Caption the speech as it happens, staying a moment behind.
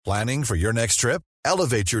Planning for your next trip?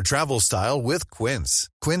 Elevate your travel style with Quince.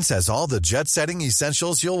 Quince has all the jet-setting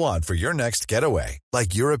essentials you'll want for your next getaway,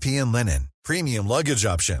 like European linen, premium luggage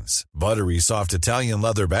options, buttery soft Italian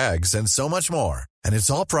leather bags, and so much more. And it's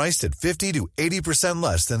all priced at 50 to 80%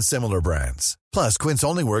 less than similar brands. Plus, Quince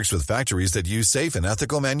only works with factories that use safe and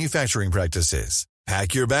ethical manufacturing practices.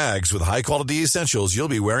 Pack your bags with high-quality essentials you'll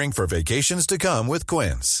be wearing for vacations to come with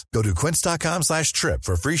Quince. Go to quince.com/trip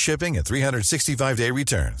for free shipping and 365-day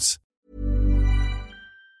returns.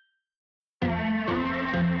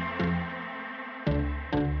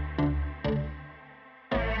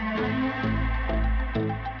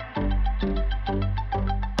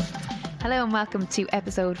 Hello and welcome to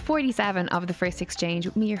episode 47 of The First Exchange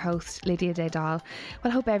with me, your host, Lydia Dahl.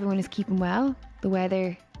 Well, I hope everyone is keeping well. The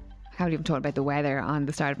weather... I haven't even talked about the weather on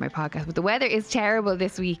the start of my podcast, but the weather is terrible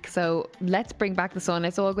this week, so let's bring back the sun.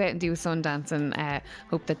 Let's all go out and do a sun dance and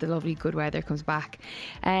hope that the lovely good weather comes back.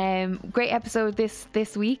 Great episode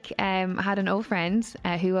this week. I had an old friend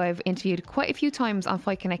who I've interviewed quite a few times on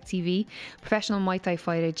Fight Connect TV, professional Muay Thai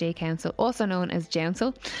fighter Jay Council, also known as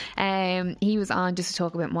Jouncil. He was on just to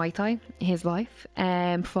talk about Muay Thai, his life,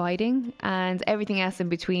 fighting and everything else in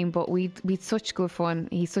between, but we had such good fun.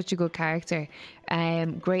 He's such a good character.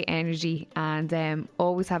 Great energy, and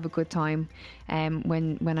always have a good time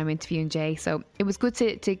when I'm interviewing Jay. So it was good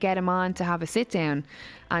to get him on to have a sit down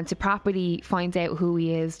and to properly find out who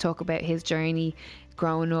he is, talk about his journey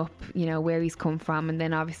growing up, you know, where he's come from, and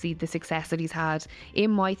then obviously the success that he's had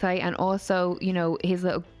in Muay Thai, and also, you know, his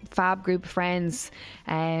little fab group of friends,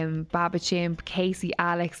 Baba Chimp, Casey,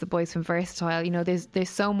 Alex, the boys from Versatile. You know, there's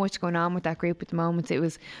so much going on with that group at the moment. It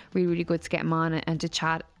was really, really good to get him on and to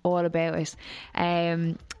chat all about it.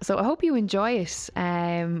 So I hope you enjoy it.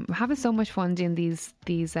 We're having so much fun doing these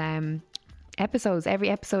episodes. Every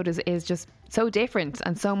episode is just so different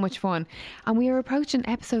and so much fun, and we are approaching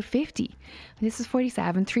episode 50. This is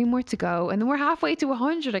 47, 3 more to go, and then we're halfway to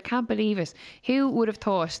 100. I can't believe it. Who would have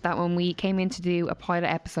thought that when we came in to do a pilot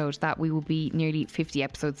episode that we will be nearly 50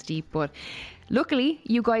 episodes deep? But luckily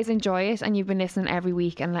you guys enjoy it, and you've been listening every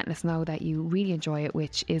week and letting us know that you really enjoy it,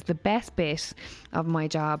 which is the best bit of my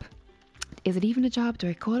job. Is it even a job? Do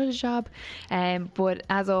I call it a job? But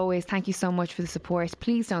as always, thank you so much for the support.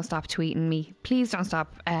 Please don't stop tweeting me. Please don't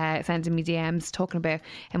stop sending me DMs talking about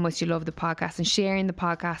how much you love the podcast and sharing the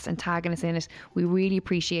podcast and tagging us in it. We really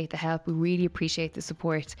appreciate the help. We really appreciate the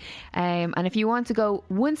support. And if you want to go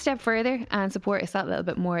one step further and support us that little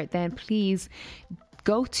bit more, then please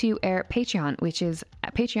go to our Patreon, which is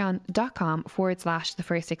patreon.com/The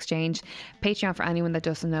First Exchange. Patreon, for anyone that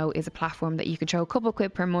doesn't know, is a platform that you can throw a couple of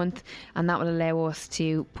quid per month, and that will allow us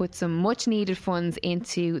to put some much needed funds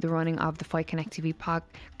into the running of the Fight Connect TV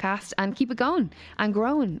podcast and keep it going and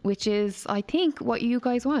growing, which is, I think, what you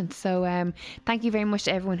guys want. So thank you very much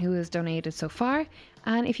to everyone who has donated so far,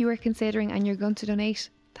 and if you are considering and you're going to donate,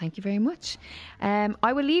 thank you very much.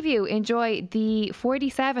 I will leave you. Enjoy the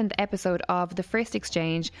 47th episode of The First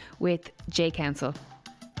Exchange with Jay Council.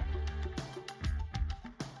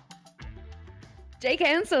 Jay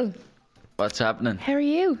Council. What's happening? How are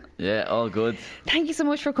you? Yeah, all good. Thank you so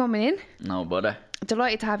much for coming in. No bother.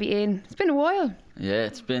 Delighted to have you in. It's been a while. Yeah,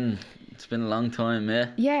 it's been a long time,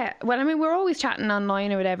 yeah. Yeah, well, I mean, we're always chatting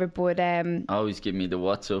online or whatever, but always give me the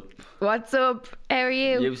what's up. What's up? How are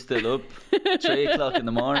you? You still up? 3 o'clock in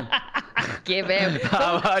the morning. Give out.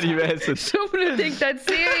 How are you, Mason? Someone would think that's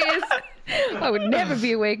serious. I would never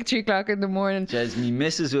be awake at 3 o'clock in the morning. Jez, me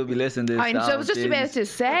missus will be listening to this. I was just about to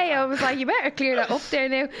say, I was like, you better clear that up there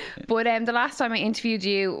now. But the last time I interviewed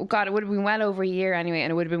you, God, it would have been well over a year anyway,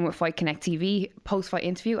 and it would have been with Fight Connect TV, post-fight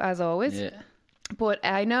interview, as always. Yeah. But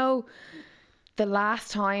I know the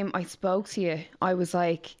last time I spoke to you, I was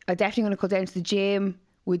like, I'm definitely going to go down to the gym.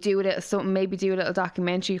 We'll do a little something, maybe do a little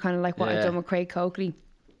documentary, kind of like what I've done with Craig Coakley.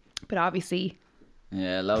 But obviously,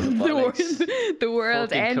 yeah, a load of bollocks. the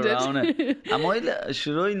world ended.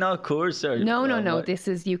 Should I not curse? Or, no. This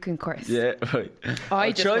is, you can curse. Yeah, right.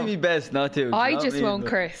 I'll try my best not to. I just won't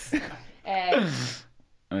curse.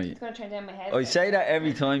 Right. It's going to turn down my head. I say that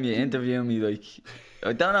every time you interview me, like,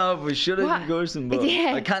 I don't know if I should have been cursing, but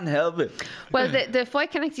I can't help it. Well, the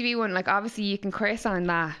Fight Connect TV one, like, obviously you can curse on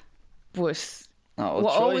that, but no,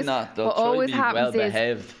 I'll try not. I'll try to be well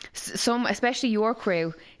behaved. Some, especially your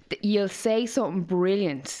crew, you'll say something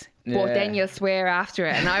brilliant, but then you'll swear after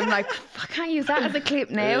it, and I'm like, I can't use that as a clip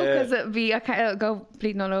now because it'll go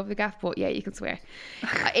bleeding all over the gaff. But yeah, you can swear.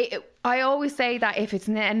 I always say that if it's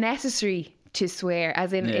necessary to swear,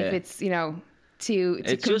 as in if it's, you know, to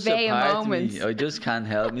it's convey just a part moment. Of me. I just can't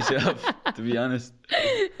help myself, to be honest.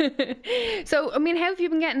 So, I mean, how have you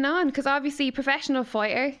been getting on? Because obviously, professional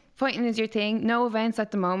fighter, fighting is your thing. No events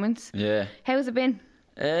at the moment. Yeah. How's it been?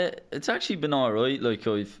 It's actually been alright. Like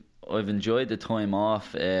I've enjoyed the time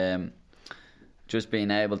off. Just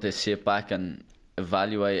being able to sit back and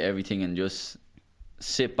evaluate everything and just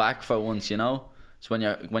sit back for once, you know. So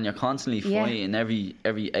when you're constantly fighting every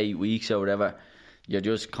 8 weeks or whatever, you're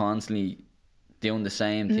just constantly doing the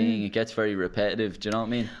same thing. It gets very repetitive. Do you know what I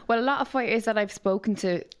mean? Well, a lot of fighters that I've spoken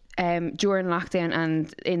to during lockdown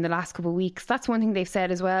and in the last couple of weeks, that's one thing they've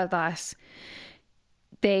said as well, that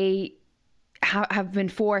they have been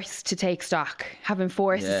forced to take stock, have been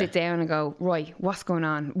forced to sit down and go, right, what's going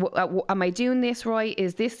on? Am I doing this right?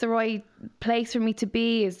 Is this the right place for me to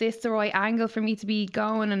be? Is this the right angle for me to be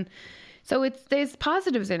going? And so there's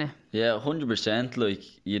positives in it. Yeah, 100%. Like,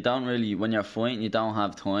 you don't really, when you're fighting, you don't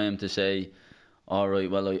have time to say, all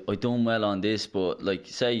right, well, I done well on this, but like,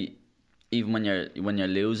 say, even when you're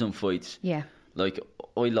losing fights, like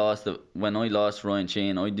when I lost Ryan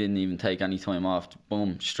Shane, I didn't even take any time off.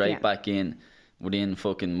 Boom, straight back in within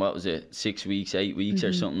fucking, what was it, 6 weeks, 8 weeks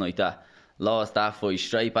or something like that. Lost that fight,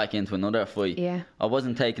 straight back into another fight. I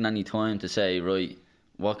wasn't taking any time to say, right,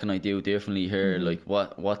 what can I do differently here? Like,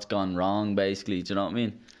 what's gone wrong, basically? Do you know what I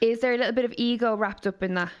mean? Is there a little bit of ego wrapped up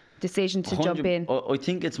in that decision to jump in? I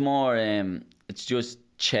think it's more, it's just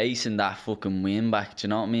chasing that fucking win back. Do you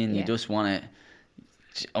know what I mean? You just want to.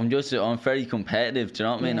 I'm very competitive. Do you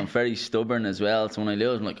know what I mean? I'm very stubborn as well. So when I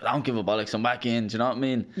lose, I'm like, I don't give a bollocks. I'm back in. Do you know what I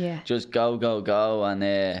mean? Just go. And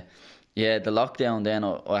the lockdown. Then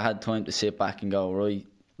I had time to sit back and go, right.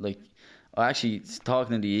 Like, I actually,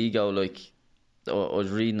 talking to the ego, like, I was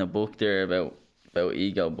reading a book there about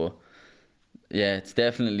ego, but yeah, it's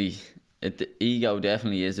definitely the ego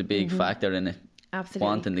definitely is a big factor in it. Absolutely.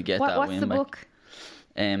 Wanting to get that win back. What's the book?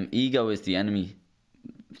 Ego is the enemy.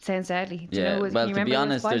 Sounds deadly. Do you know, well, to be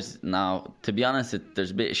honest,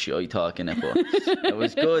 there's a bit of shy talk in it, but it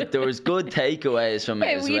was good. There was good takeaways from it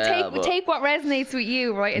as well. Take what resonates with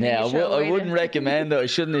you, right? And I wouldn't recommend it. I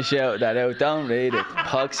shouldn't have shouted that out. Don't read it.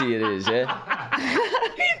 Poxy it is,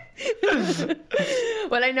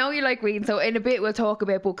 Well, I know you like reading, so in a bit we'll talk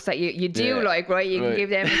about books that you do like, right? You can give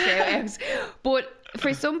them a shout out. But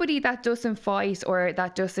for somebody that doesn't fight or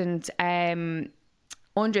that doesn't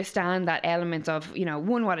understand that element of, you know,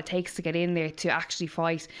 one, what it takes to get in there to actually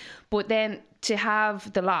fight, but then to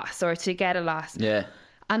have the loss or to get a loss.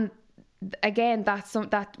 And again, that's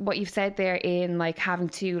what you've said there in like having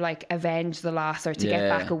to like avenge the loss or to get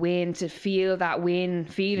back a win, to feel that win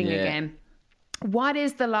feeling again. What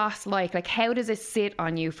is the loss like? Like, how does it sit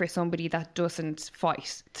on you for somebody that doesn't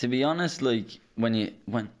fight? To be honest, like when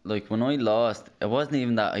I lost, it wasn't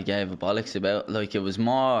even that I gave a bollocks about. Like, it was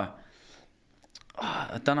more,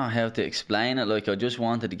 I don't know how to explain it. Like, I just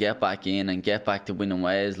wanted to get back in and get back to winning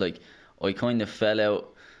ways. Like, I kind of fell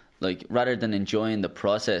out. Like, rather than enjoying the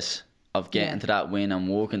process of getting to that win and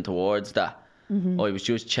working towards that, I was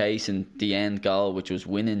just chasing the end goal, which was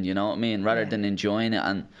winning. You know what I mean? Rather than enjoying it.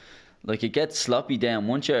 And like, it gets sloppy down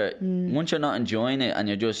once you're not enjoying it and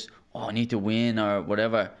you're just, I need to win or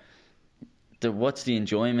whatever. What's the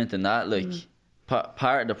enjoyment in that? Like,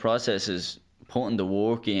 part of the process is putting the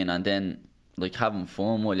work in and then like having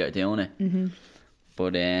fun while you're doing it.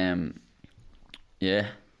 But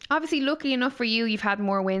obviously, lucky enough for you, you've had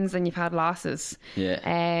more wins than you've had losses.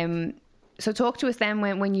 So talk to us then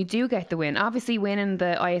when you do get the win. Obviously, winning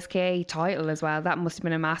the ISK title as well, that must have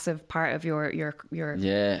been a massive part of your career.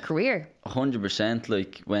 100%.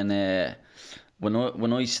 Like, when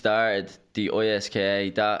I started the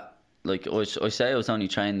ISK, that, like, I say I was only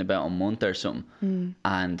training about a month or something,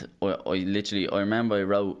 and I remember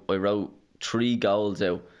I wrote 3 goals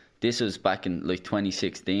out. This was back in like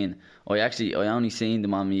 2016. I only seen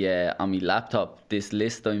them on my laptop. This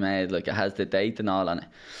list I made, like, it has the date and all on it.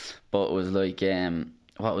 But it was like,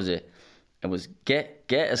 what was it? It was get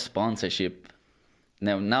a sponsorship.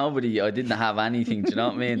 Now, I didn't have anything, do you know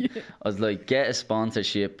what I mean? I was like, get a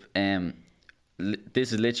sponsorship.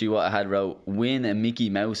 This is literally what I had wrote. Win a Mickey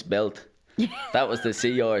Mouse belt. That was the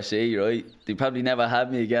CRC, right? They probably never had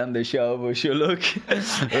me again on the show, but sure, look.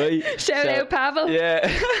 Right? Shout out, Pavel. Yeah.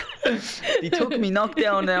 He took me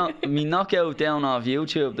knockout down off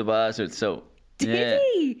YouTube, the bastard, so... Did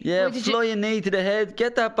he? Yeah, flying knee to the head.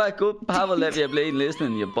 Get that back up. Pavel left you bleeding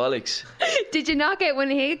listening, you bollocks. Did you knock out one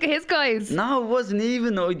of his guys? No, it wasn't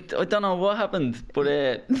even. I don't know what happened, but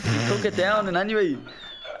he took it down, and anyway,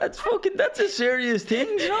 That's a serious thing,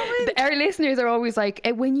 do you know what I mean? Our listeners are always like,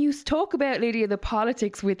 when you talk about, Lydia, the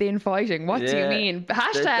politics within fighting, what do you mean?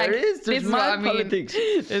 Hashtag, there's this is mad what I mean. politics.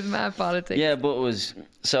 There's mad politics. Yeah, but it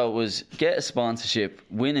was get a sponsorship,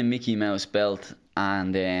 win a Mickey Mouse belt,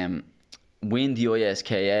 and win the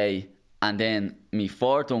ISKA, and then my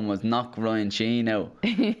fourth one was knock Ryan Sheen out.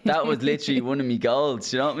 That was literally one of my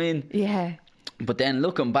goals, you know what I mean? Yeah. But then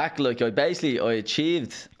looking back, like I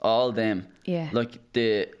achieved all them. Yeah. Like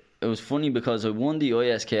it was funny because I won the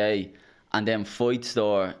ISKA, and then Fight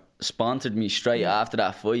Store sponsored me straight after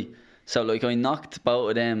that fight. So like I knocked both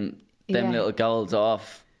of them little goals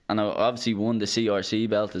off, and I obviously won the CRC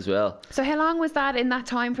belt as well. So how long was that in that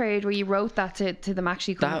time period where you wrote that to them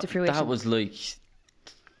actually coming to fruition? That was like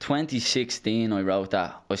 2016. I wrote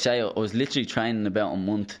that. I was literally training about a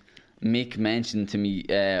month. Mick mentioned to me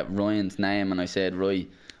Ryan's name, and I said, right,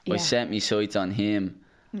 I set me sights on him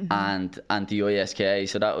and the ISKA.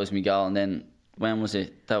 So that was my goal. And then when was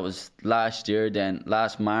it? That was last year. Then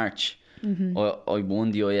last March, I won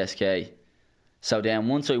the ISKA. So then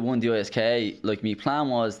once I won the ISKA, like my plan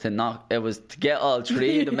was to get all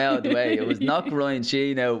three of them out of the way. It was knock Ryan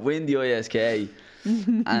Sheen out, win the ISKA,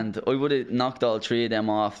 and I would have knocked all three of them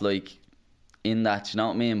off like in that. You know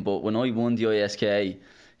what I mean? But when I won the ISKA.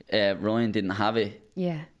 Ryan didn't have it.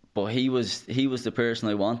 Yeah. But he was the person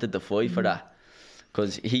I wanted to fight for that,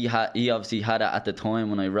 because he obviously had it at the time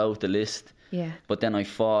when I wrote the list. Yeah. But then I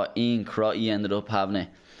fought Ian Crotty, ended up having it,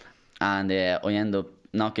 and I ended up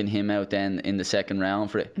knocking him out then in the second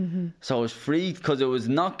round for it. So I was freaked because it was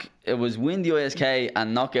win the ISK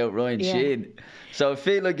and knock out Ryan Sheen. So I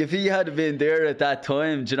feel like if he had been there at that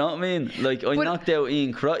time, do you know what I mean? Like I knocked out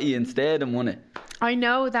Ian Crotty instead and won it. I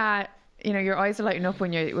know that. You know, your eyes are lighting up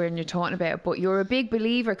when you're talking about it, but you're a big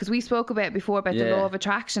believer, because we spoke about it before about the law of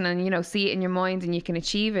attraction, and, you know, see it in your mind and you can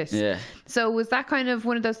achieve it. Yeah. So was that kind of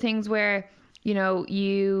one of those things where, you know,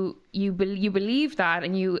 you believe that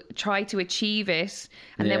and you try to achieve it,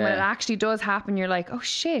 and then when it actually does happen, you're like, oh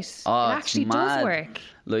shit, it actually does work.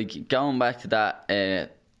 Like going back to that,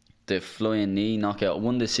 the flying knee knockout, I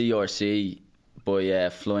won the CRC by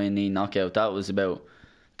flying knee knockout. That was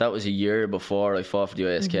a year before I fought for the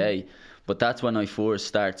ISK. But that's when I first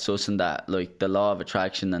started sussing that, like the law of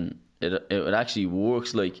attraction, and it actually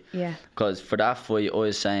works, like, because for that fight I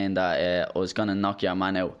was saying that I was gonna knock your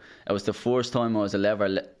man out. It was the first time I was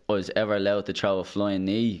ever allowed to throw a flying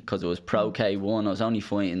knee, because it was Pro K1. I was only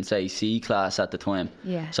fighting, say, C class at the time,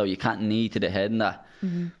 so you can't knee to the head and that.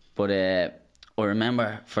 But I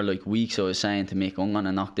remember for like weeks I was saying to Mick, I'm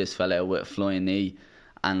gonna knock this fella out with a flying knee.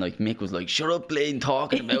 And like Mick was like, shut up, Blaine,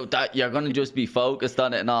 talking about that. You're going to just be focused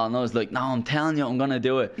on it and all. And I was like, no, I'm telling you, I'm going to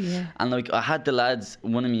do it. And like I had the lads,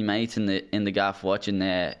 one of my mates in the gaff watching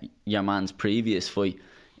your man's previous fight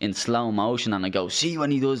in slow motion. And I go, see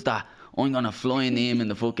when he does that, I'm going to fly him in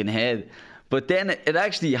the fucking head. But then it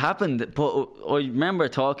actually happened. But I remember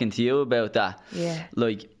talking to you about that.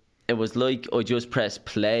 Like, it was like I just pressed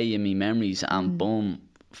play in my memories and boom,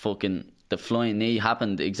 fucking... the flying knee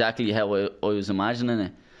happened exactly how I was imagining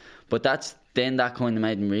it. But that kind of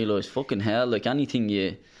made me realise, fucking hell, like anything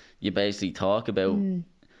you basically talk about.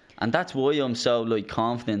 And that's why I'm so like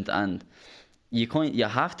confident, and you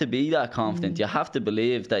have to be that confident. You have to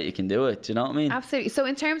believe that you can do it. Do you know what I mean? Absolutely. So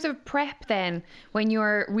in terms of prep then, when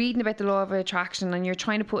you're reading about the law of attraction and you're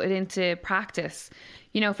trying to put it into practice,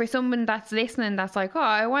 you know, for someone that's listening, that's like, oh,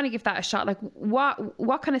 I want to give that a shot. Like,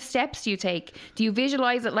 what kind of steps do you take? Do you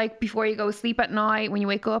visualize it like before you go to sleep at night, when you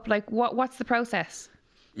wake up? Like, what's the process?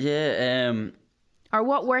 Yeah. Or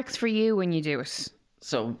what works for you when you do it?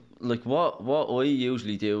 So, like, what I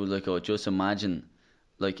usually do, like, I just imagine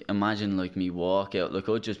me walk out. Like,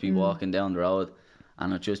 I'd just be walking down the road,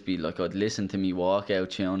 and I'd just be like, I'd listen to me walk out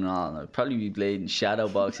tune and all, and I'd probably be playing shadow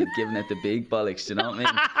boxing, giving it the big bollocks. Do you know what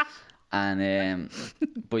I mean? And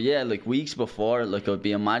but yeah, like weeks before, like I'd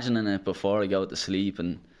be imagining it before I go to sleep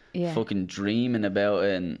and fucking dreaming about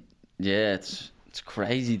it. And yeah, it's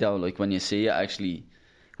crazy though, like when you see it actually.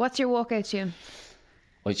 What's your walkout tune?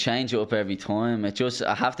 I change it up every time.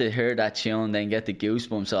 I have to hear that tune, then get the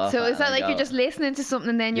goosebumps off. So is that like you're just listening to something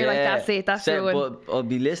and then you're like, that's it, that's the one? But I'll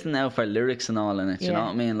be listening out for lyrics and all in it. You know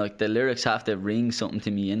what I mean? Like the lyrics have to ring something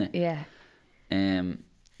to me in it.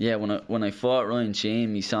 Yeah, when I fought Ryan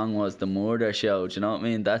Sheen, my song was The Murder Show. Do you know what I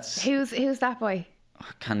mean? That's who's that boy? I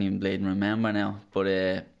can't even bleed remember now. But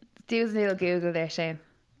do a little Google there, Shane.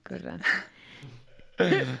 Good man.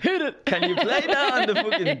 Hit it. Can you play that on the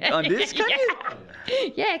fucking on this? Can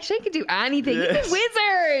you? Yeah, Shane can do anything. Yes. He's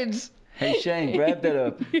a wizard. Hey Shane, grab that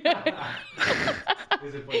up.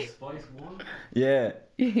 Is it by Spice One? Yeah.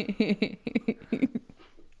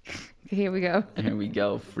 Here we go. Here we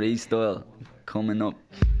go. Freestyle coming up.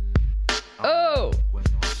 Oh!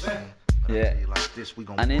 Yeah.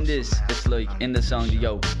 And in this, it's like in the song, you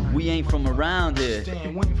go, we ain't from around here.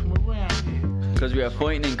 Because we are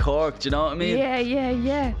fighting in Cork, do you know what I mean? Yeah.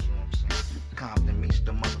 Yeah.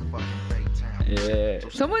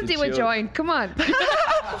 Someone do a joint. Come on.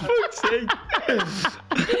 Fuck's sake.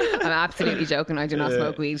 I'm absolutely joking. I do not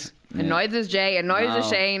smoke weed. And neither does Jay, and neither does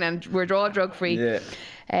Shane, and we're all drug free. Yeah.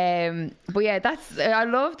 But yeah, I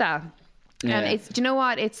love that. Yeah. And it's, do you know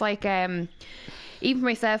what? It's like, even for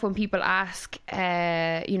myself, when people ask,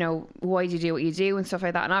 you know, why do you do what you do and stuff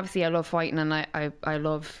like that. And obviously I love fighting, and I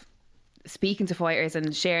love speaking to fighters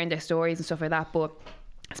and sharing their stories and stuff like that. But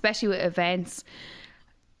especially with events,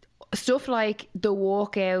 stuff like the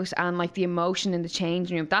walkout and like the emotion in the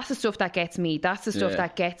changing room, that's the stuff that gets me. That's the stuff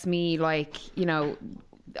that gets me, like, you know,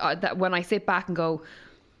 that when I sit back and go,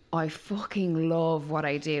 I fucking love what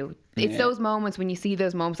I do. It's those moments when you see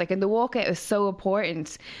those moments, like, and the walkout is so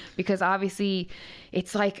important because obviously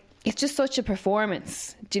it's like, it's just such a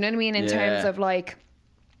performance. Do you know what I mean? In terms of like,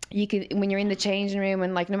 you can, when you're in the changing room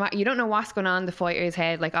and like, no matter, you don't know what's going on in the fighter's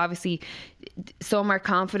head. Like, obviously some are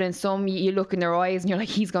confident, some you look in their eyes and you're like,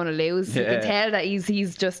 he's going to lose. You can tell that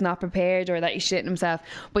he's just not prepared or that he's shitting himself.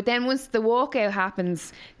 But then once the walkout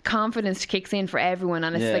happens, confidence kicks in for everyone,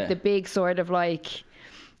 and it's like the big sort of like,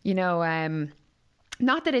 you know,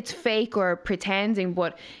 not that it's fake or pretending,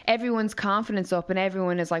 but everyone's confidence up and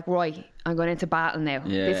everyone is like, right, I'm going into battle now.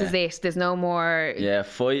 This is it. There's no more. Yeah,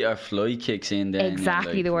 fight or flight kicks in then.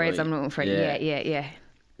 Exactly, like, the words I'm looking for.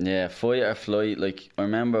 Yeah, fight or flight. Like, I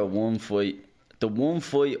remember the one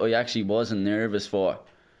fight I actually wasn't nervous for.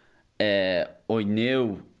 I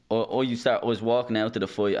knew. I was walking out to the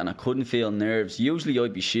fight and I couldn't feel nerves. Usually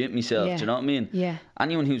I'd be shitting myself, do you know what I mean? Yeah.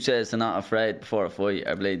 Anyone who says they're not afraid before a fight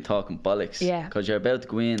are blade talking bollocks. Yeah. Because you're about to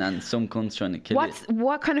go in and some cunt's trying to kill you.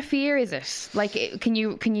 What kind of fear is it? Like, can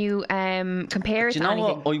you compare it to anything? Do you know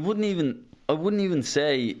what? I wouldn't even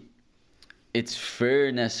say it's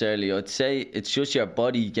fear necessarily. I'd say it's just your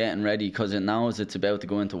body getting ready because it knows it's about to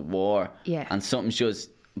go into war. Yeah. And something's just...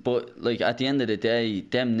 But like at the end of the day,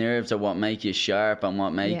 them nerves are what make you sharp and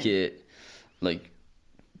what make you like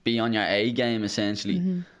be on your A game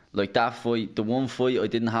essentially. Like that fight, the one fight I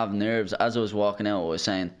didn't have nerves. As I was walking out, I was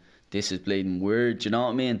saying, this is bleeding weird, do you know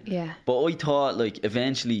what I mean? Yeah. But I thought like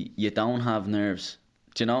eventually you don't have nerves.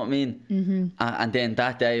 Do you know what I mean? And then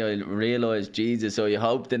that day I realised, Jesus, I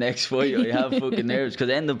hope the next fight I have fucking nerves because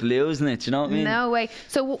I end up losing it, do you know what I mean? No way.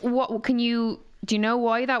 So what can you... Do you know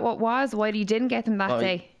why that was? Why you didn't get them that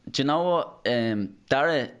day? Do you know what?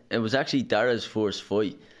 Dara, it was actually Dara's first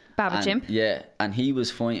fight. Babachimp? Yeah, and he was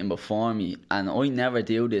fighting before me. And I never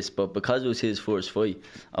do this, but because it was his first fight,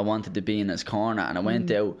 I wanted to be in his corner. And I went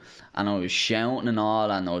out and I was shouting and all.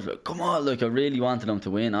 And I was like, come on, like I really wanted him to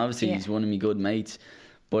win. Obviously, he's one of my good mates.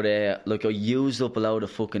 But like I used up a lot of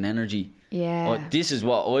fucking energy. Yeah. This is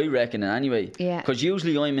what I reckon anyway. Yeah. Because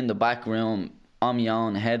usually I'm in the back room on my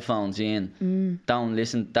own, headphones in, don't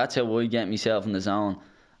listen. That's how I get myself in the zone.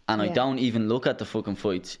 And I don't even look at the fucking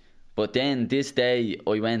fights. But then this day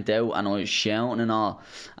I went out and I was shouting and all,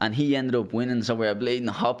 and he ended up winning, so we were bleeding,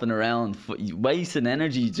 hopping around, wasting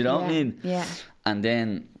energy, do you know what I mean? Yeah. And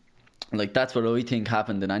then like that's what I think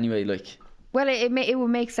happened. And anyway, like, well, it would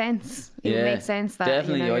make sense. It would make sense that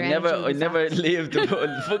definitely. You know, I never leave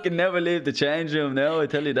the fucking never leave the change room now. I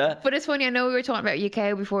tell you that. But it's funny. I know we were talking about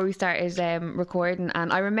UK before we started recording,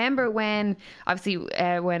 and I remember when obviously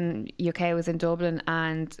when UK was in Dublin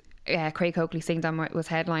and Craig Coakley Singdon was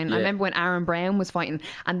headlining. I remember when Aaron Brown was fighting,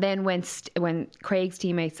 and then when Craig's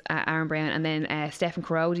teammates Aaron Brown and then Stephen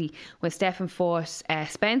Corrodi, when Stephen fought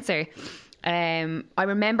Spencer. I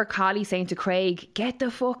remember Collie saying to Craig, get the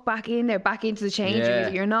fuck back in there, back into the change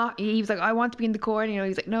room. You're not. He was like, I want to be in the corner, you know.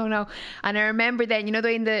 He's like, no. And I remember then, you know,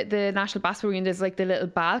 in the National Basketball Room, there's like the little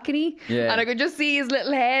balcony, and I could just see his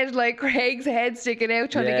little head, like Craig's head sticking out,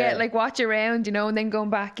 trying to get like watch around, you know, and then going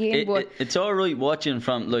back in. It's alright watching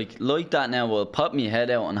from like that now. I'll pop my head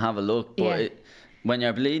out and have a look, but when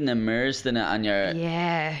you're bleeding immersed in it and you're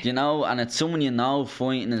you know, and it's someone you know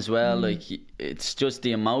fighting as well, like it's just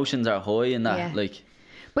the emotions are high in that, like.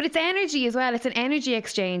 But it's energy as well. It's an energy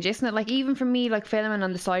exchange, isn't it? Like even for me, like filming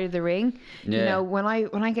on the side of the ring, you know, when I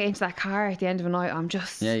get into that car at the end of the night, I'm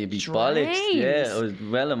just you'd be bollocks. Yeah, I was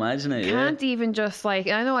well imagine it. Can't even just like,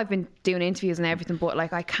 I know I've been doing interviews and everything, but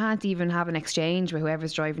like I can't even have an exchange with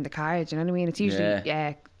whoever's driving the car. Do you know what I mean? It's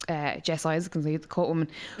usually Jess Isaacson, the cut woman.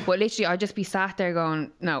 But literally, I'd just be sat there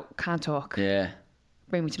going, no, can't talk. Yeah.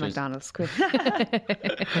 Bring me to McDonald's, quick.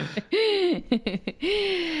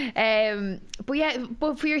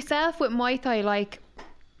 But for yourself with Muay Thai, like,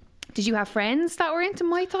 Did you have friends that were into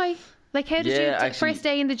Muay Thai? Like, how did you actually, first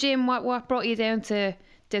day in the gym? What brought you down to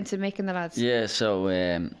making the lads? Yeah, so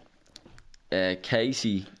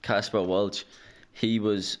Casey Casper Walsh, he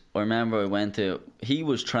was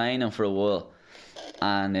training for a while,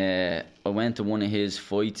 and I went to one of his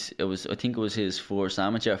fights. I think it was his first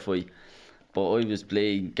amateur fight, but I was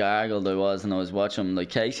playing gargled. and I was watching him. Like,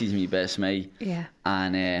 Casey's my best mate. Yeah.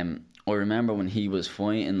 And I remember when he was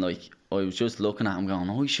fighting, like, I was just looking at him going,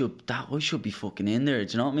 I should be fucking in there.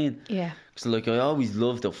 Do you know what I mean? Yeah. Because, like, I always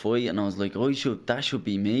loved to fight, and I was like, that should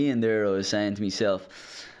be me in there, I was saying to myself.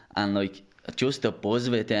 And, like, just the buzz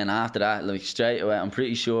of it then after that, like, straight away, I'm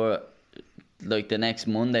pretty sure, like, the next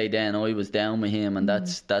Monday then I was down with him, and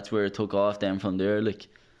that's where it took off then from there, like.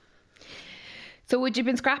 So would you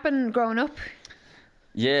been scrapping growing up?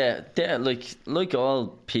 Yeah, like all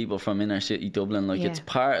people from inner city Dublin, like, it's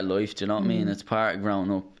part of life, do you know what I mean? It's part of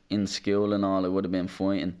growing up in school and all. I would have been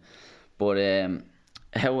fighting, but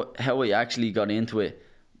how I actually got into it,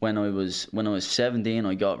 when I was 17,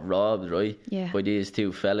 I got robbed, right? Yeah. By these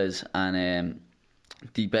two fellas, and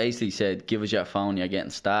they basically said, "Give us your phone, you're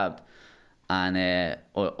getting stabbed." And I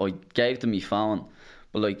gave them my phone,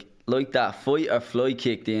 but like that fight or flight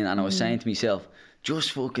kicked in, and I was saying to myself,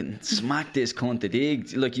 just fucking smack this cunt a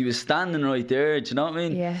dig. Like, he was standing right there, do you know what I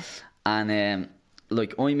mean? Yeah. And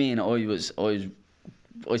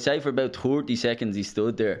I say for about 30 seconds he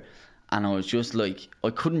stood there, and I was just like,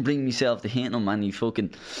 I couldn't bring myself to hit him, and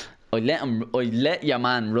I let your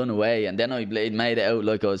man run away, and then I made it out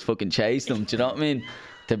like I was fucking chasing him, do you know what I mean?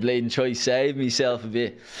 To and try to save myself a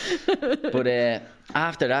bit. But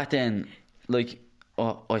after that then, like,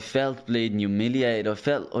 I felt bleeding humiliated. I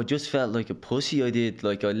just felt like a pussy. I did.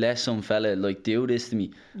 Like, I let some fella like do this to me.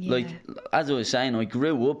 Yeah. Like, as I was saying, I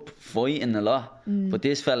grew up fighting a lot, but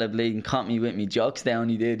this fella bleeding caught me with me jocks down.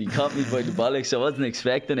 He caught me by the bollocks. I wasn't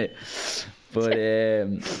expecting it. But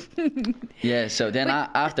yeah. So then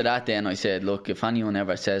after that, then I said, look, if anyone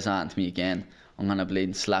ever says that to me again, I'm gonna bleed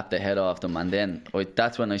and slap the head off them. And then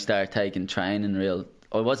that's when I started taking training real.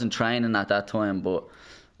 I wasn't training at that time, but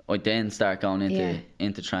I then start going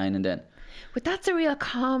into training then. But that's a real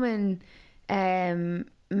common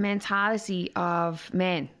mentality of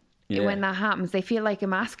men. Yeah. When that happens, they feel like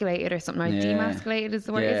emasculated or something, or demasculated is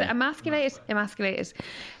the word. Is it emasculated? Emasculated.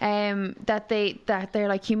 That they're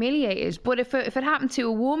like humiliated. But if it happened to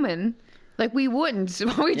a woman, like, we wouldn't.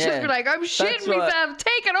 We'd just be like, I'm shitting myself.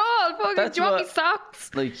 Take it all. Fucking, do you want me socks?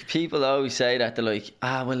 Like, people always say that. They're like,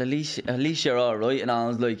 well, at least you're all right. And I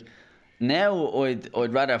was like, now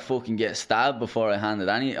I'd rather fucking get stabbed before I handed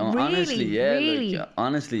any. Honestly, yeah. Really? Like,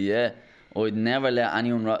 honestly, yeah. I'd never let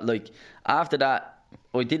anyone like, after that,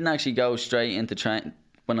 I didn't actually go straight into training.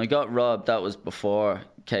 When I got robbed, that was before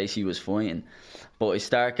Casey was fighting. But I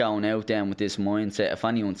start going out then with this mindset, if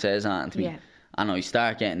anyone says that to me, and I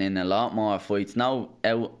start getting in a lot more fights now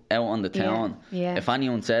out on the town. Yeah. If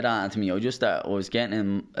anyone said that to me, I was getting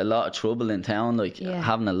in a lot of trouble in town, like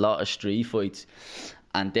having a lot of street fights.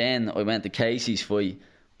 And then I went to Casey's fight.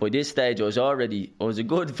 By this stage, I was a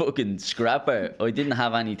good fucking scrapper. I didn't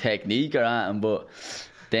have any technique or anything, but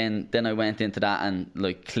then I went into that and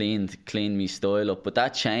like cleaned my style up. But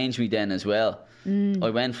that changed me then as well. I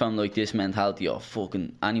went from like this mentality of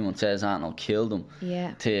fucking anyone says that and I'll kill them,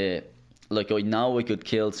 to like, I know I could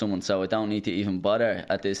kill someone, so I don't need to even bother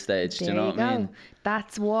at this stage. Do you know what I mean?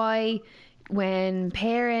 That's why when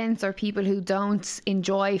parents or people who don't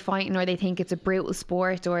enjoy fighting, or they think it's a brutal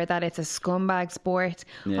sport or that it's a scumbag sport,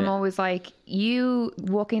 I'm always like, you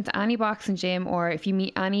walk into any boxing gym, or if you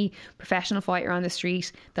meet any professional fighter on the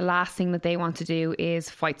street, the last thing that they want to do is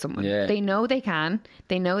fight someone. They know they can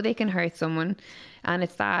hurt someone, and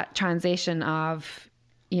it's that transition of,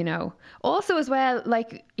 you know, also as well,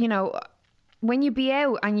 like, you know, when you be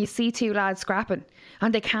out and you see two lads scrapping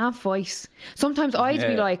and they can't fight, sometimes I'd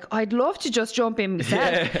be like, I'd love to just jump in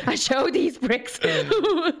myself and show these bricks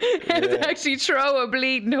how to actually throw a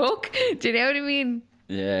bleeding hook. Do you know what I mean?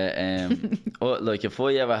 Yeah. Like, if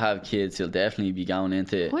I ever have kids, you'll definitely be going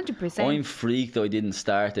into it. 100%. I'm freaked I didn't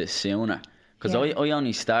start it sooner, because I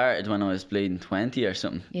only started when I was bleeding 20 or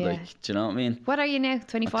something. Like, do you know what I mean? What are you now?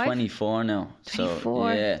 25? I'm 24 now. 24. So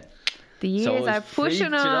yeah. The years are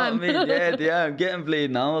pushing on. Do you know what I mean? Yeah, I'm getting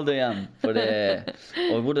bleeding old, I am. But I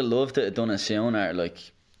would have loved to have done it sooner. Like,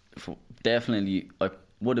 definitely, I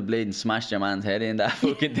would have bleeding smashed your man's head in that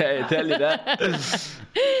fucking day, I tell you that.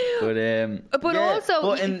 But also,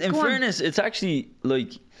 but in fairness, it's actually,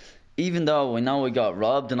 like, even though I know I got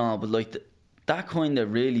robbed and all, but like, that kind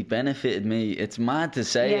of really benefited me. It's mad to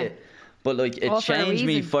say it, But like it All for a changed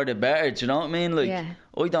me reason. for the better. Do you know what I mean? Like Yeah.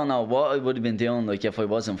 I don't know what I would have been doing like if I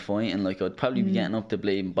wasn't fighting. Like I'd probably be getting up to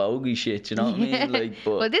bleeding bogey shit. Do you know what I mean? Like,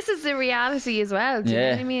 but Well, this is the reality as well. Do you know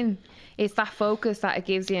Yeah. what I mean? It's that focus that it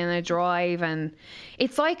gives you and a drive, and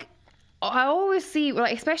it's like I always see,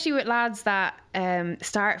 like, especially with lads that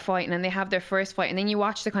start fighting and they have their first fight, and then you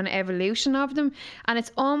watch the kind of evolution of them, and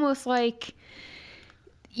it's almost like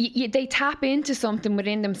they tap into something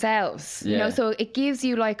within themselves, you know, Yeah. so it gives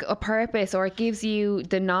you like a purpose, or it gives you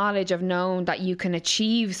the knowledge of knowing that you can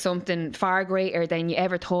achieve something far greater than you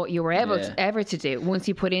ever thought you were able Yeah. ever to do once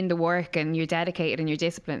you put in the work and you're dedicated and you're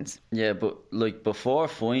disciplined. yeah, but like before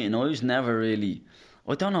fighting, I was never really.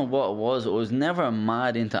 I don't know what it was. I was never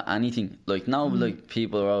mad into anything. Like now, like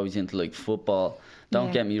people are always into like football. Don't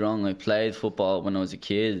Yeah. get me wrong. I played football when I was a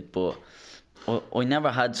kid, but I never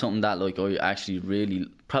had something that like I actually really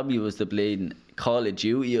probably was the bleeding Call of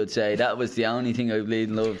Duty. I'd say that was the only thing I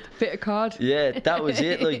bleeding loved. Bit of COD. Yeah, that was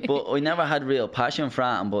it. Like, but I never had real passion for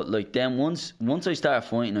it. But like then once I started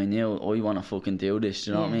fighting, I knew I want to fucking do this.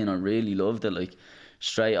 Do you know what I Yeah. mean? I really loved it. Like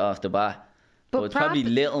straight off the bat. But But it's probably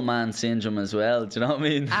little man syndrome as well. Do you know what I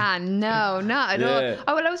mean? No, not at all. Yeah.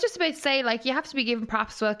 Oh, well, I was just about to say, like, you have to be given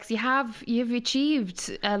props as well, because you've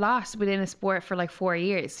achieved a lot within a sport for like 4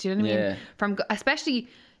 years. Do you know what I mean? Yeah. Especially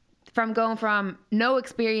from going from no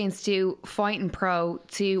experience to fighting pro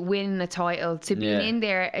to winning a title to being Yeah. in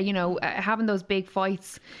there, you know, having those big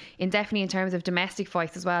fights, definitely in terms of domestic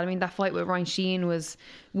fights as well. I mean, that fight with Ryan Sheehan was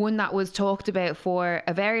one that was talked about for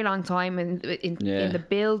a very long time in the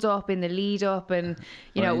build up, in the lead up, and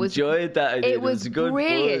you know, I enjoyed that. I did. it was a good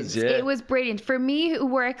brilliant. buzz, yeah. It was brilliant for me, who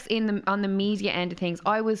works on the media end of things.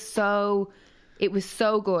 It was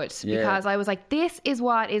so good, Yeah. because I was like, this is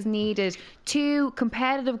what is needed. Two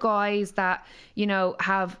competitive guys that, you know,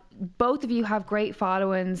 both of you have great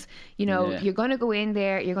followings. You know, Yeah. you're going to go in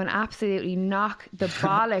there, you're going to absolutely knock the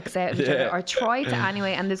bollocks out of each other, or try to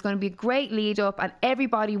anyway, and there's going to be a great lead up and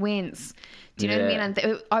everybody wins. Do you know what I mean?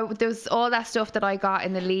 And there was all that stuff that I got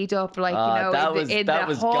in the lead up, like, you know, in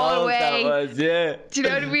the hallway. Gold, that was, yeah. Do you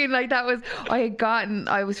know what I mean? Like,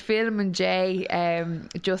 I was filming Jay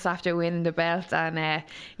just after winning the belt, and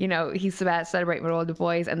you know, he's celebrating with all the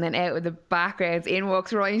boys, and then out of the backgrounds in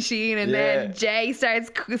walks Ryan Sheehan, and then Jay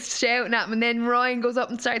starts shouting at him, and then Ryan goes up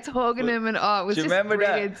and starts hugging him, and it was Do you just remember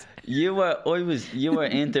brilliant. that? You were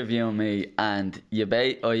interviewing me, and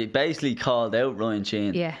I basically called out Ryan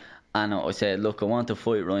Sheehan. Yeah. And I said, look, I want to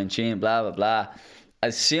fight Ryan Sheehan, blah, blah, blah.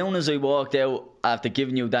 As soon as I walked out after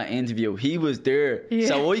giving you that interview, he was there. Yeah.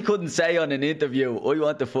 So I couldn't say on an interview, I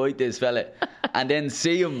want to fight this fella, and then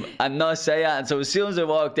see him and not say it. And so as soon as I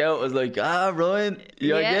walked out, I was like, Ryan,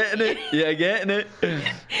 you're getting it. You're getting it.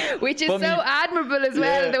 Which is But so me- admirable as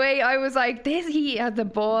well. Yeah. The way I was like, he had the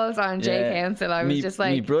balls on Jay Yeah. Council. I was just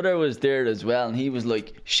like, my brother was there as well, and he was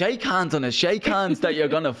like, shake hands on it, shake hands that you're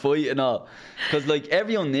gonna fight and all, because like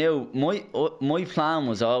everyone knew my plan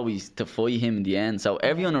was always to fight him in the end. So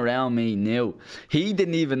everyone around me knew. He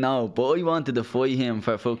didn't even know, but I wanted to fight him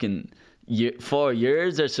for fucking 4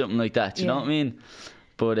 years or something like that. Do you know what I mean?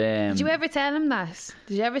 But did you ever tell him that?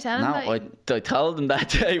 Did you ever tell him that? No, I told him that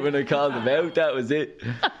day when I called him out. That was it.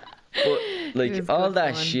 But like was all good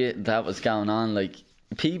that fun. shit that was going on, like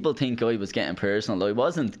people think I was getting personal. I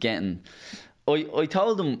wasn't getting. I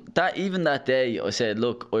told him that even that day. I said,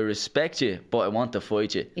 look, I respect you, but I want to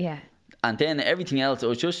fight you. Yeah. And then everything else, I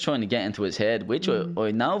was just trying to get into his head, which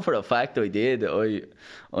I know for a fact I did.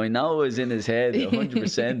 I know I was in his head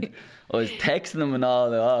 100%. I was texting him and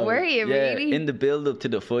all. Were you really? In the build up to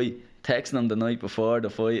the fight, texting him the night before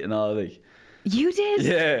the fight and all. Like, You did?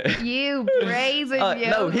 yeah. You brazen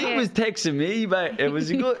No, he yoke. was texting me back. It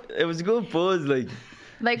was a good buzz.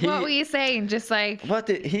 Like, he- what were you saying? Just like,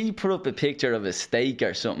 He put up a picture of a steak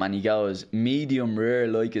or something, and he goes medium rare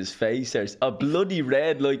like his face, or a bloody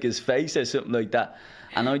red like his face, or something like that.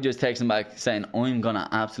 And I just text him back saying, I'm gonna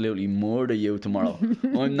absolutely murder you tomorrow.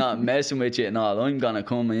 I'm not messing with you and all. I'm gonna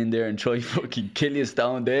come in there and try fucking kill you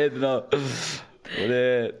stone dead and all. But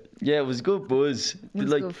yeah, it was a good buzz. it was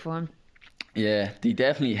Like, good fun. yeah, they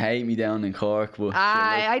definitely hate me down in Cork, but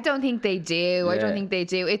I don't think they do. I don't Yeah. think they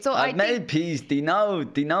do. It's all. I've made peace. They know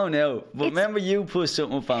now. But remember, you put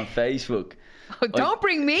something up on Facebook. Don't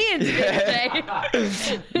bring me into this,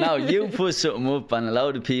 Jay. No, you put something up, and a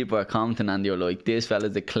lot of people are commenting, and you're like, "This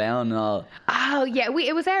fella's a clown and all." Oh yeah,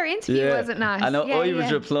 it was our interview, was it not? And Yeah, I was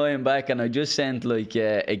yeah. replying back, and I just sent like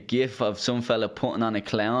a gif of some fella putting on a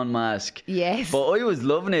clown mask. Yes. But I was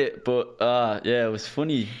loving it. But yeah, it was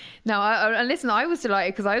funny. No, and listen, I was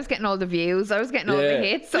delighted because I was getting all the views, I was getting all the Yeah.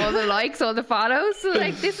 hits, all the likes, all the follows. So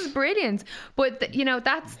like, this is brilliant. But you know,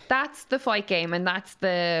 that's the fight game, and that's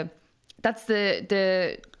the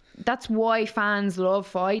that's why fans love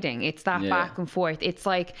fighting. It's that back and forth. It's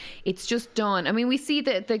like, it's just done. I mean, we see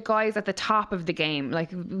the guys at the top of the game.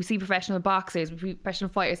 Like, we see professional boxers, we see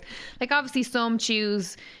professional fighters. Like, obviously some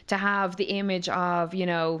choose to have the image of, you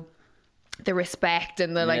know, the respect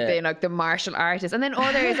and the martial artist, and then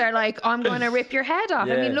others are like, I'm going to rip your head off.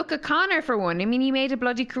 I mean, look at Conor for one. I mean, he made a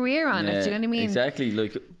bloody career on it. Do you know what I mean? Exactly.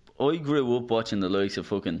 Like, I grew up watching the likes of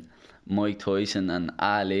fucking Mike Tyson and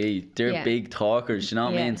Ali. They're big talkers, you know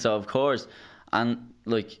what I mean? So of course, and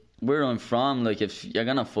like, where I'm from, like, if you're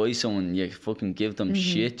gonna fight someone, you fucking give them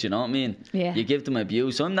shit, you know what I mean? You give them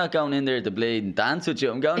abuse. I'm not going in there to blade and dance with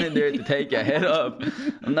you. I'm going in there to take your head off.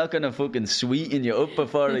 I'm not gonna fucking sweeten you up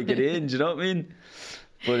before I get in, do you know what I mean?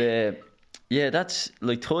 But that's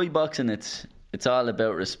like Thai boxing. It's all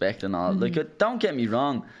about respect and all. Like, don't get me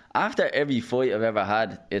wrong. After every fight I've ever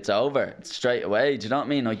had, it's over. It's straight away. Do you know what I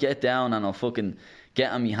mean? I get down and I'll fucking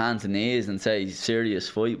get on my hands and knees and say, serious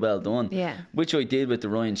fight, well done. Yeah. Which I did with the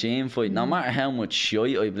Ryan Shane fight. No matter how much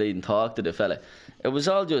shite I bleed and talk to the fella, it was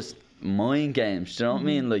all just mind games. Do you know what I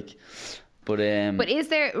mean? Like, but is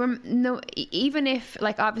there no, even if,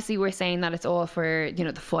 like, obviously we're saying that it's all for, you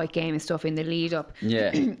know, the fight game and stuff in the lead up.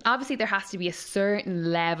 Yeah. Obviously there has to be a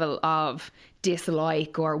certain level of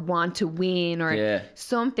dislike or want to win or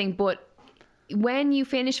something, but when you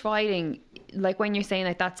finish fighting, like when you're saying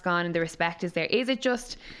like that's gone and the respect is there, is it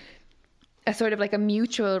just a sort of like a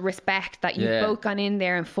mutual respect that you've both gone in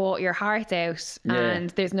there and fought your heart out and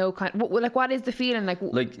there's no kind, like, what is the feeling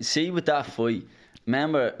like see with that fight?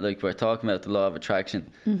 Remember, like, we're talking about the law of attraction.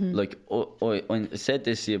 Like, I said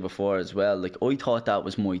this to you before as well. Like, I thought that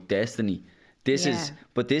was my destiny. This is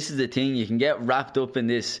the thing. You can get wrapped up in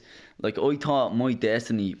this. Like, I thought my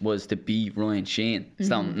destiny was to beat Ryan Shane.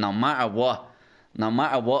 So no matter what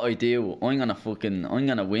I do, I'm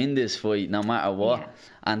gonna win this fight no matter what. Yeah.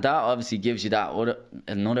 And that obviously gives you that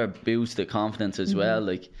another boost of confidence as well.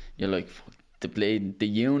 Like, you're like, fuck, the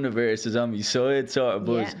universe is on my side, sort of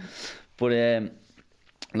buzz. But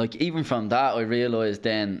like, even from that, I realised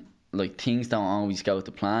then, like, things don't always go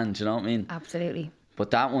to plan. Do you know what I mean? Absolutely.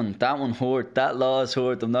 But that one hurt. That loss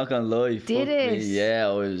hurt. I'm not gonna lie. Did it? Yeah,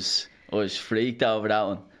 I was freaked over that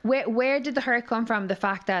one. Where did the hurt come from? The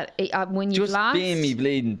fact that when you lost? Just being me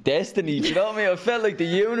bleeding destiny. Do you know what I mean? I felt like the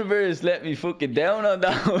universe let me fucking down on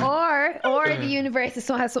that one. Or the universe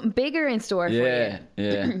has something bigger in store for you.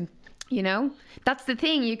 Yeah. You know, that's the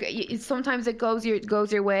thing. You sometimes it goes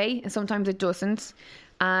your way, and sometimes it doesn't.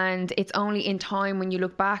 And it's only in time when you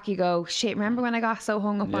look back, you go, shit, remember when I got so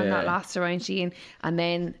hung up on that loss to Ryan Sheehan, and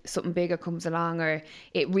then something bigger comes along, or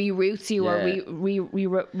it reroutes you, or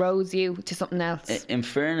re-roads you to something else. In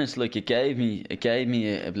fairness, like, it gave me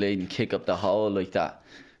a bleeding kick up the hole like that.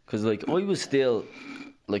 Because, like, I was still,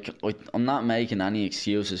 like, I'm not making any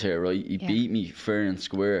excuses here, right? He beat me fair and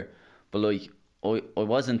square. But, like, I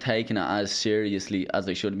wasn't taking it as seriously as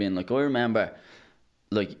I should have been. Like, I remember,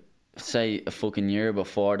 like, say a fucking year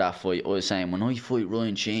before that fight, I was saying, when I fight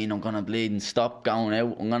Ryan Shane, I'm gonna bleed and stop going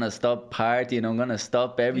out, I'm gonna stop partying, I'm gonna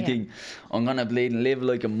stop everything, I'm gonna bleed and live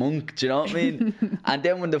like a monk. Do you know what I mean? And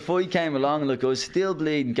then when the fight came along, like, I was still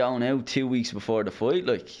bleeding going out 2 weeks before the fight,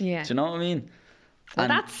 like, do you know what I mean? Well,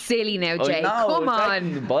 and that's silly now, Jay. Come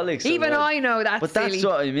on. Bollocks, even I know that's silly. But that's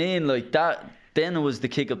what I mean, like, that. Then it was the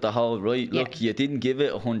kick up the hole, right? Look, you didn't give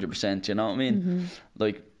it 100%, you know what I mean?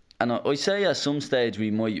 Like, and I say at some stage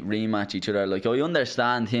we might rematch each other. Like, I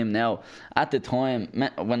understand him now. At the time,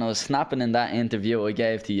 when I was snapping in that interview I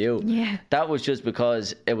gave to you, that was just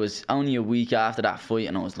because it was only a week after that fight,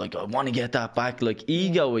 and I was like, I want to get that back. Like,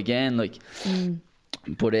 ego again. Like,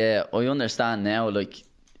 but I understand now, like,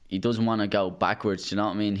 he doesn't want to go backwards, you know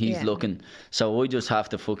what I mean? He's looking. So I just have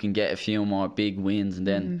to fucking get a few more big wins and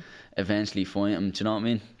then eventually fight him, do you know what I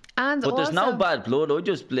mean? And but there's no bad blood.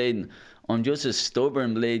 I'm just a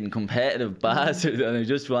stubborn, bleeding, competitive bastard, and I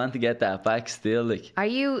just want to get that back still. Like, are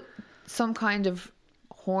you some kind of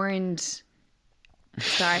horned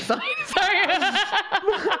star sign? Sorry.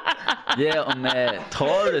 Yeah, I'm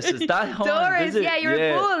Taurus. Is that horned? Taurus, yeah, you're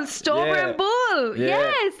a bull. Stubborn bull.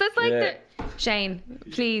 Yes, that's like the... Shane,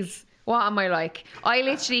 please. What am I like? I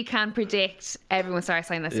literally can predict everyone's star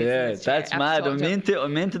sign that's 6 months. Yeah, that's mad.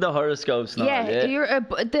 I'm into the horoscopes now. Yeah, you're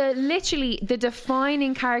the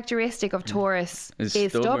defining characteristic of Taurus is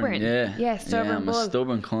stubborn. Yeah, stubborn. I'm a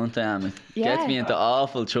stubborn cunt. It gets me into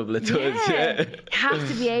awful trouble at times. You have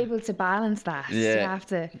to be able to balance that. Yeah.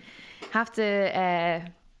 You have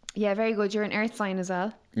to. Yeah, very good. You're an earth sign as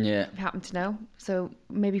well. Yeah. I happen to know. So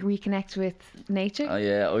maybe reconnect with nature. Oh,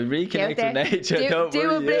 yeah. I reconnect with nature.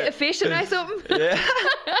 Do a bit of fishing or something. Yeah.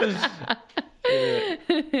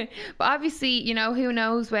 But obviously, you know, who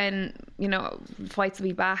knows when, you know, fights will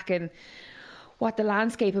be back and what the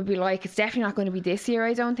landscape will be like. It's definitely not going to be this year,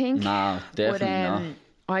 I don't think. No, definitely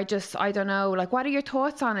not. I don't know. Like, what are your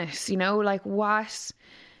thoughts on it? You know, like what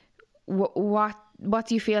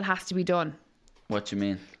do you feel has to be done? What do you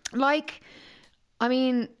mean? Like, I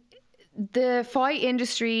mean, the fight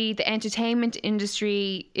industry, the entertainment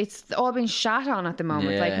industry, it's all been shat on at the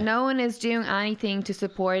moment. Yeah. Like, no one is doing anything to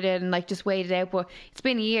support it and like just wait it out. But it's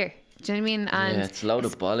been a year. Do you know what I mean? And yeah, it's a load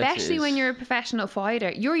of bollocks. especially when you're a professional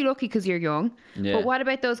fighter. You're lucky because you're young. Yeah. But what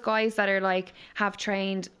about those guys that are like, have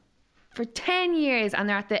trained for 10 years and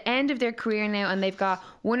they're at the end of their career now and they've got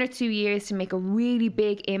 1 or 2 years to make a really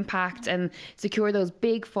big impact and secure those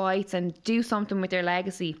big fights and do something with their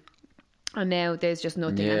legacy? And now there's just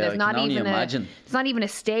nothing. Yeah, And there's I not can only even imagine. there's not even a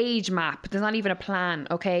stage map. There's not even a plan.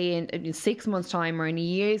 Okay, in 6 months' time or in a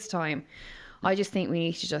year's time. I just think we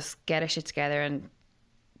need to just get our shit together and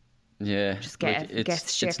Yeah, just get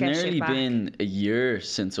it's shit nearly back. been a year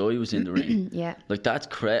since I was in the ring. Yeah. Like, that's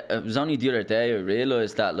it was only the other day I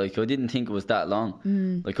realised that, like, I didn't think it was that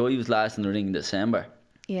long. Like, I was last in the ring in December.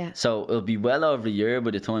 Yeah. So it'll be well over a year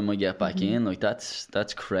by the time I get back in. Like, that's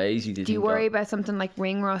crazy to Do you think worry of. about something like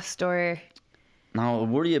ring rust or... No, I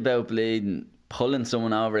worry about bleeding, pulling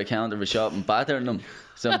someone over a counter of a shop and battering them.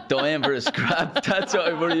 So I'm dying for a scrap. That's what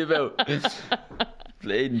I worry about.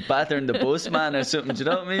 Bleeding, battering the bus man or something. Do you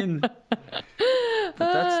know what I mean? But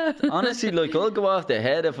that's honestly, like, I'll go off the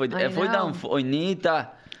head if I don't. I need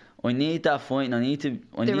that. I need that fight. I need to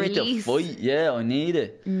release. fight. Yeah, I need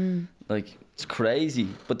it. Like, it's crazy.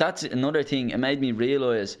 But that's another thing. It made me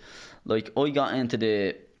realise, like, I got into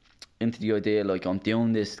the idea, like, I'm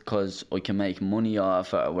doing this because I can make money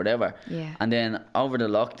off it or whatever. Yeah. And then over the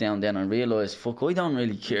lockdown, then I realised, fuck, I don't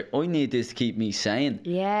really care. I need this to keep me sane.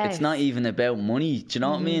 Yes. It's not even about money. Do you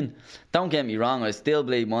know what I mean? Don't get me wrong. I still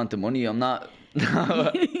want the money. I'm not...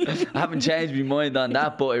 I haven't changed my mind on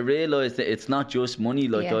that, but I realised that it's not just money.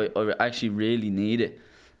 Like, Yeah. I actually really need it.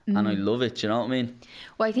 And I love it. Do you know what I mean?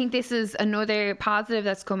 Well, I think this is another positive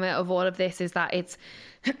that's come out of all of this, is that it's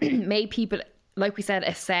made people, like we said,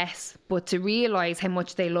 assess, but to realise how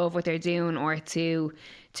much they love what they're doing, or to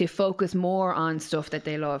focus more on stuff that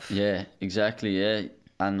they love. Yeah, exactly, yeah.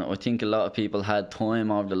 And I think a lot of people had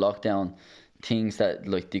time over the lockdown, things that,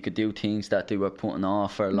 like, they could do things that they were putting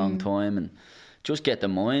off for a long time, and just get the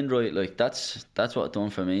mind right. Like, that's what it done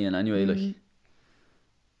for me. And anyway, like...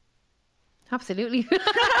 Absolutely. Just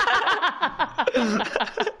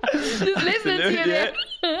listening to you there.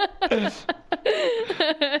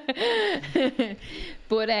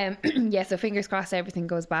 But yeah, so fingers crossed everything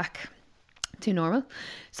goes back to normal.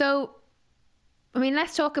 So, I mean,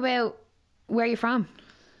 let's talk about where you're from.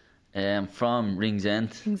 From Ringsend.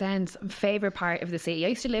 Ringsend's favourite part of the city. I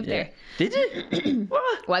used to live there. Did you?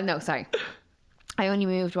 What? Well, no, sorry. I only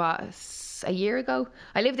moved, a year ago?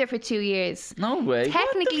 I lived there for 2 years. No way.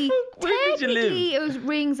 Technically, What the fuck? Where did you live? it was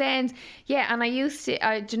Ringsend. Yeah, and I used to.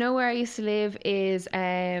 Do you know where I used to live? Is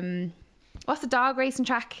what's the dog racing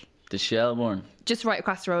track? The Shelbourne. Just right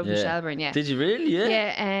across the road from Shelbourne. Yeah. Did you really? Yeah.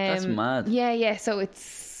 Yeah. That's mad. Yeah. So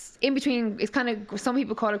it's in between. It's kind of, some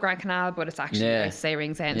people call it Grand Canal, but it's actually, I say,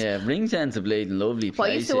 Ringsend. Yeah, Ringsend's a bleeding lovely place.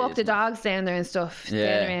 But I used to walk the dogs down there and stuff,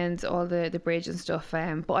 Yeah. down around all the bridge and stuff.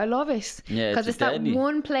 But I love it. Yeah, because it's it's that deadly.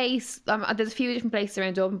 one place. There's a few different places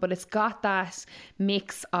around Dublin, but it's got that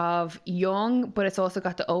mix of young, but it's also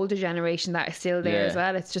got the older generation that are still there Yeah. as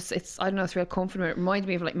well. It's just, I don't know, it's real comforting. It reminds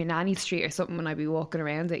me of like my nanny street or something when I'd be walking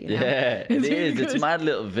around it. You know? Yeah, it is. It's a mad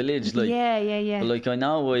little village. Like, Yeah. But like, I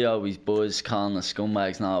know we always buzz calling us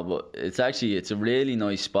scumbags now, but it's a really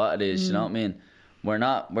nice spot. It is. You know what I mean? We're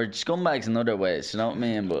scumbags in other ways. You know what I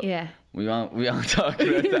mean? But Yeah. we won't talk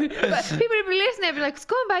about that. But people would be listening and be like,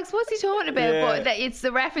 scumbags, what's he talking about? Yeah. But it's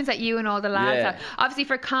the reference that you and all the lads Yeah. have. Obviously,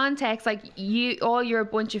 for context, like, all your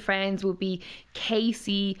bunch of friends would be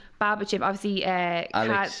Casey, Babachimp, obviously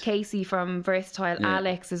Alex. Casey from Versatile, Yeah.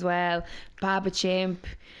 Alex as well, Babachimp.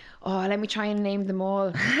 Oh, let me try and name them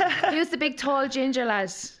all. Who's the big tall ginger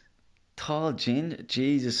lad? Tall ginger,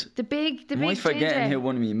 Jesus. The big Am I big forgetting ginger. who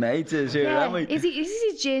one of my mates is here? Yeah. Am I? Is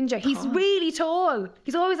he ginger? He's really tall.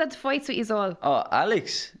 He's always had to fights with you all. Oh,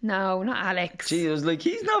 Alex. No, not Alex. Gee, I was like,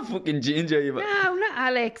 he's not fucking ginger. No, not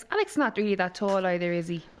Alex. Alex not really that tall either, is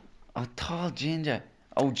he? Oh, tall ginger.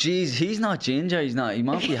 Oh, jeez, he's not ginger. He's not. He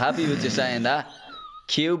might be happy with you saying that.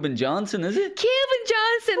 Cuban Johnson, is it? Cuban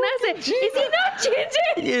Johnson, that's it. Is he not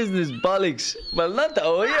ginger? He isn't his bollocks. Well, not that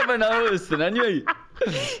I ever noticed it anyway.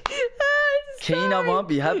 Keena won't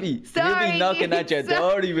be happy. He'll Sorry, be knocking at your sorry.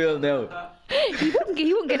 door, he will now. He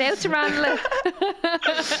wouldn't get out to Ranelagh.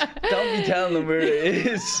 Don't be telling him where it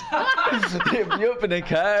is. He'll be up in a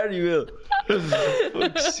car, you will.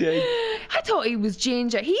 Fuck's sake. I thought he was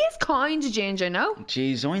ginger. He is kind of ginger, no?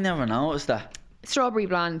 Jeez, I never noticed that. Strawberry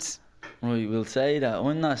blonde. Right, we'll say that.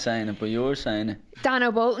 I'm not saying it, but you're saying it.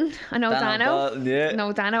 Dano Bolton. I know Dano. Bolton, yeah.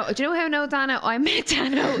 No, Dano. Do you know how I know Dano? I met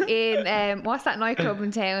Dano in, what's that nightclub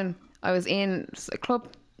in town? I was in a club,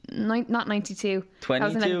 not 92.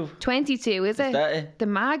 22? 22, is it? Is that it? The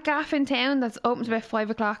Mad Gaff in town that's open to about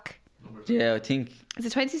 5 o'clock. Yeah, I think. Is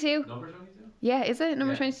it 22? Number 22? Yeah, is it?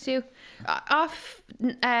 Number 22? Off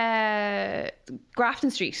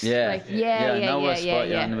Grafton Street. Yeah. Like, I know what spot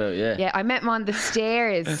you're on about, yeah. Yeah, I met him on the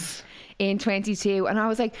stairs in 22 and I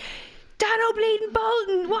was like, Dano Bleeding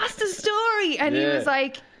Bolton, what's the story? And he Yeah. was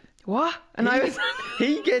like, what? And I was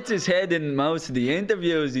He gets his head in most of the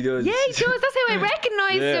interviews he does. yeah, he does. That's how I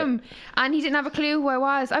recognised Yeah. him. And he didn't have a clue who I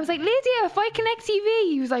was. I was like, Lydia, Fight Connect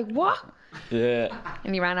TV. He was like, what? Yeah.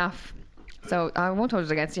 And he ran off. So I won't hold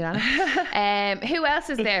it against you, Anna. Who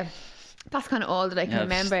else is there? That's kind of all that I can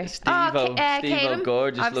remember. Steve-O. Steve-O,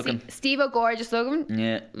 gorgeous Obviously, looking. Steve-O, gorgeous looking.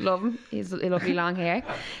 Yeah. Love him. He's lovely long hair.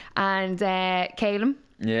 And Caleb.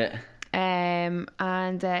 Yeah.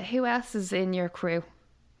 And who else is in your crew?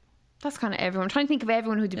 That's kind of everyone. I'm trying to think of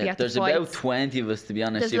everyone who'd be at the There's fights. about 20 of us, to be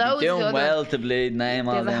honest. There's You'd loads be of doing other- well to bleed name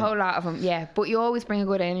all There's a them. whole lot of them, yeah. But you always bring a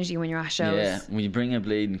good energy when you're at shows. Yeah, when you bring a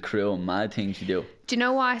bleeding crew, mad things you do. Do you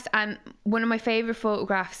know what? And one of my favourite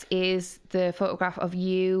photographs is the photograph of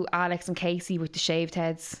you, Alex and Casey with the shaved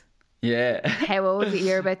heads. Yeah. How old are you?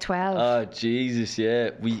 You're about 12. Oh, Jesus, yeah.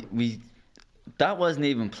 We that wasn't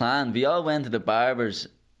even planned. We all went to the barbers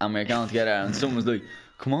and we were going together and someone was like,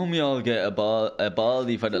 come on, we all get a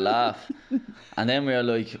baldy for the laugh. And then we were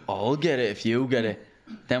like, oh, I'll get it if you get it.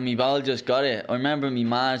 Then we all just got it. I remember me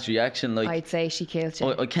ma's reaction, like, I'd say she killed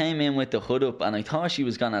you. I came in with the hood up and I thought she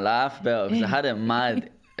was going to laugh about it because I had a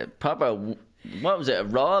mad, proper, what was it, a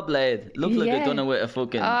raw blade? Looked like I'd done it with a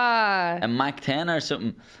fucking, a Mac 10 or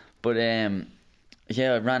something. But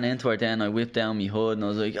yeah, I ran into her then, I whipped down my hood and I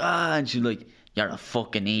was like, and she's like, you're a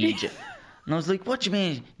fucking idiot. And I was like, what do you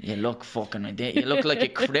mean? You look fucking ridiculous. You look like a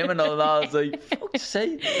criminal. And I was like, fuck's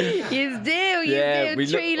sake. You do. Yeah,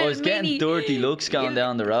 Three I was little getting mini- dirty looks going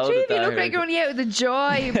down the road. True, at you that look like here. you're only out of the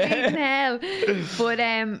joy, bleeding hell. But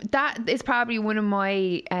that is probably one of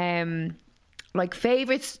my like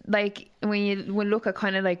favourites. Like when you look at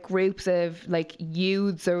kind of like groups of like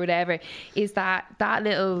youths or whatever, is that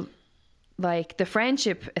little, like the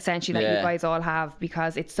friendship essentially that you guys all have,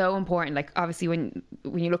 because it's so important. Like obviously when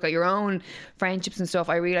you look at your own friendships and stuff,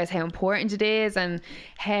 I realise how important it is and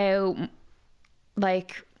how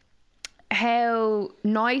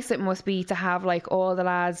nice it must be to have like all the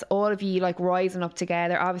lads, all of you like rising up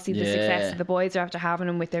together. Obviously the success of the boys are after having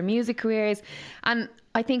them with their music careers. And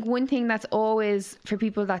I think one thing that's always, for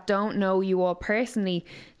people that don't know you all personally,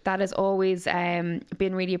 that has always been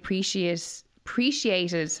really appreciated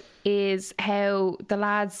is how the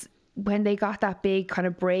lads, when they got that big kind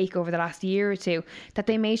of break over the last year or two, that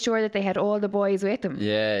they made sure that they had all the boys with them.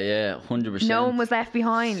 Yeah, 100%. No one was left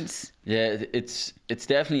behind. Yeah, it's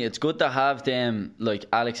definitely, it's good to have them like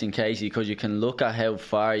Alex and Casey, because you can look at how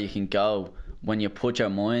far you can go when you put your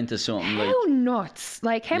mind to something. How nuts.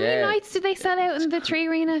 Like how many nights did they sell out in the Tree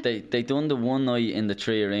Arena? They done the one night in the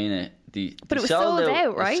Tree Arena. But it was sold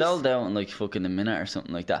out, right? It sold out in like fucking a minute or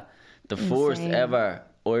something like that. The first ever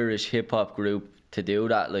Irish hip hop group to do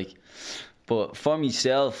that, like. But for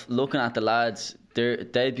myself, looking at the lads,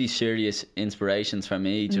 they'd be serious inspirations for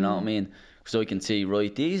me. Do you know what I mean? Because I can see,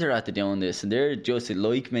 right, these are after doing this, and they're just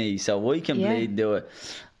like me, so I can bleed do it,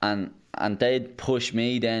 and they'd push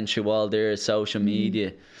me then through all their social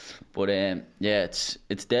media. But yeah, it's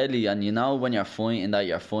deadly, and you know when you're fighting that,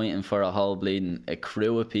 you're fighting for a whole bleeding a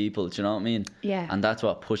crew of people. Do you know what I mean? Yeah. And that's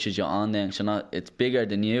what pushes you on. Then, it's bigger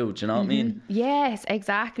than you. Do you know what I mean? Yes,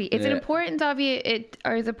 exactly. It's an important of you.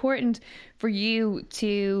 It's important for you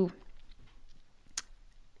to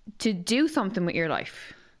do something with your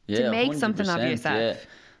life. Yeah, to make something of 100%, yourself. Yeah.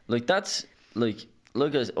 Like that's like.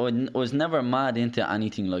 Look, I was never mad into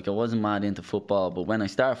anything. Like I wasn't mad into football, but when I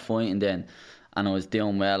started fighting then, and I was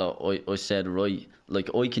doing well, I said, right, like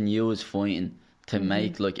I can use fighting to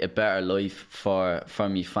make like a better life for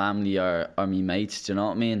me family or me mates. Do you know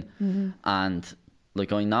what I mean? And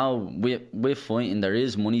like I know with fighting there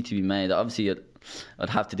is money to be made. Obviously, I'd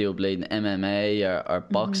have to do bleeding MMA or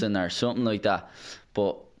boxing or something like that.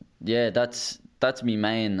 But yeah, that's my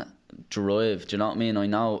main drive. Do you know what I mean? I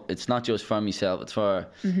know it's not just for myself, it's for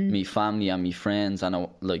me family and me friends, and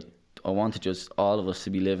I want to just all of us to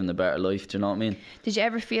be living a better life. Do you know what I mean? Did you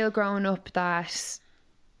ever feel growing up that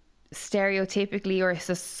stereotypically or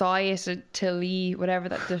societally,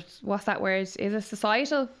 whatever what's that word? Is it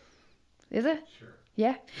societal? Is it? Sure.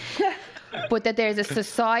 Yeah. But that there's a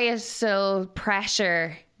societal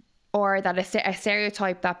pressure, or that a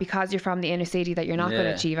stereotype that because you're from the inner city that you're not going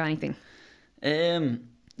to achieve anything.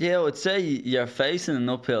 Yeah, I would say you're facing an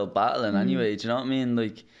uphill battle anyway, do you know what I mean?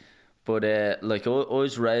 Like, but like I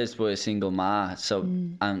was raised by a single ma, so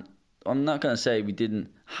and I'm not gonna say we didn't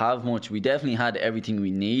have much. We definitely had everything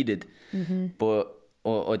we needed, but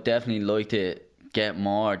I definitely like to get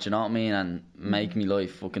more, do you know what I mean? And make me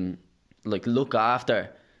life fucking like look after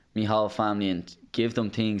me whole family and give them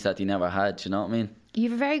things that they never had, do you know what I mean? You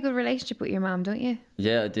have a very good relationship with your mum, don't you?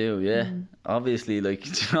 Yeah, I do, yeah. Obviously, like, do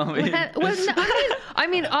you know what I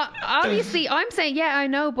mean? Well, no, obviously, I'm saying, yeah, I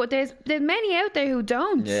know, but there's many out there who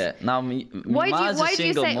don't. Yeah, now, why do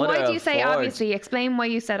you say obviously? Explain why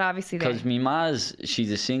you said obviously there. Because my ma's, she's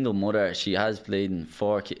a single mother. She has played in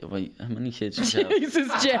 4 kids. Wait, how many kids does she have?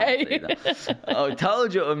 Jesus, Jay. I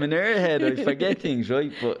told you, I'm an airhead. I forget things,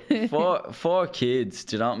 right? But four kids,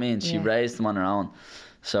 do you know what I mean? She raised them on her own.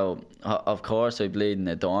 So, of course, I bleeding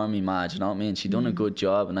adore me, ma, do you know what I mean? She done a good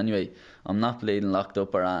job. And anyway, I'm not bleeding locked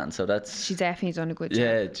up or anything. So that's... She definitely done a good job.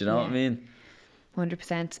 Yeah, do you know what I mean?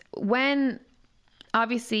 100%. When...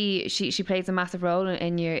 Obviously, she plays a massive role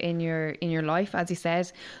in your life, as you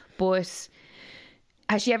said. But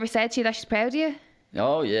has she ever said to you that she's proud of you?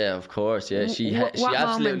 Oh yeah, of course. Yeah, she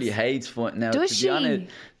absolutely hates fighting. Now,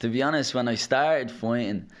 to be honest, when I started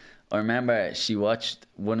fighting, I remember she watched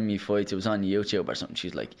one of me fights. It was on YouTube or something.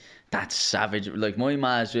 She's like, "That's savage." Like, my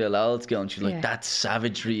ma's real old school, and she's like, "That's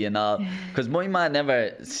savagery and all." Because my ma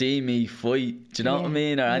never see me fight. Do you know what I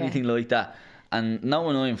mean, or anything like that? And now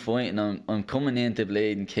when I'm fighting, I'm coming in to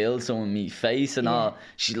blade and kill someone with me face and all.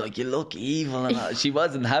 She's like, "You look evil," and all. She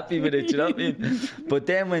wasn't happy with it, you know what I mean? But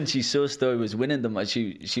then when she sussed I was winning them,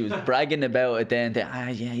 she was bragging about it then.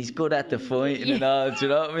 Yeah, he's good at the fighting and all, do you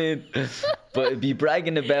know what I mean? But it'd be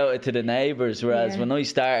bragging about it to the neighbours, whereas when I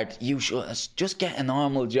started, "You should just get a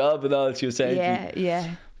normal job and all," she was saying.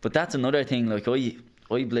 Yeah. But that's another thing, like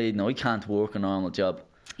I blade and I can't work a normal job.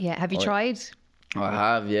 Yeah, have you tried? I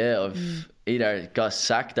have, yeah. I've either got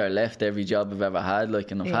sacked or left every job I've ever had,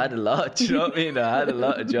 like, and I've had a lot, you know what I mean? I had a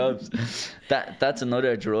lot of jobs. That's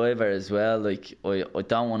another driver as well. Like, I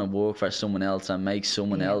don't want to work for someone else and make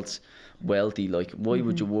someone else wealthy. Like, why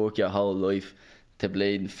would you work your whole life to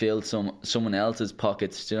bleed and fill someone else's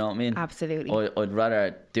pockets, do you know what I mean? Absolutely. I'd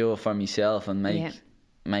rather do it for myself and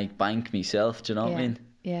make bank myself, do you know what I mean?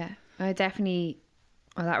 Yeah, I definitely...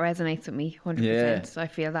 Well, that resonates with me 100%. I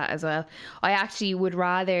feel that as well. I actually would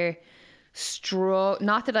rather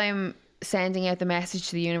not that I'm sending out the message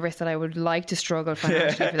to the universe that I would like to struggle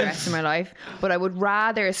financially for the rest of my life, but I would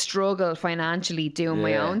rather struggle financially doing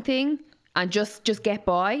my own thing and just get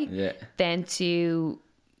by than to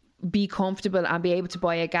be comfortable and be able to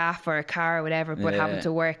buy a gaff or a car or whatever, but having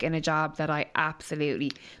to work in a job that I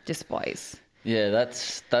absolutely despise. Yeah,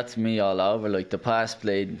 that's me all over. Like, the past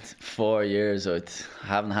played 4 years, I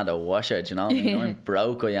haven't had a washer, do you know what I mean? I'm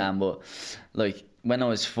broke, I am, but like, when I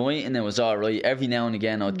was fighting, it was alright. Every now and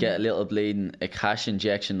again I'd get a little bleeding, a cash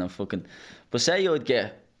injection and fucking... But say you'd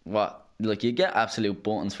get, like, you get absolute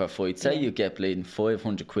buttons for fights. Say you get bleeding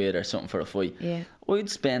 500 quid or something for a fight. Yeah.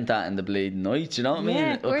 I'd spend that in the bleeding night, do you know what I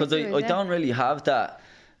mean? Because I don't really have that.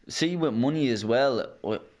 See, with money as well,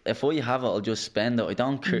 if I have it, I'll just spend it. I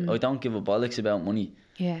don't give a bollocks about money.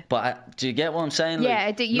 Yeah. But do you get what I'm saying?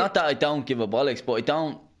 Like, not that I don't give a bollocks, but I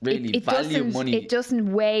don't really value money. It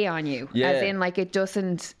doesn't weigh on you. As in, like, it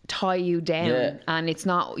doesn't tie you down, and it's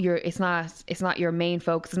not your main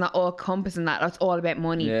focus. It's not all encompassing that. It's all about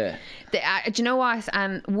money. Yeah. Do you know what?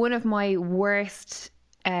 And one of my worst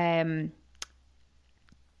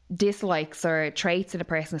dislikes or traits in a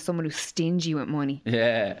person is someone who's stingy with money.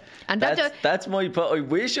 Yeah, and that's my part. I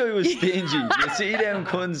wish I was stingy. You see them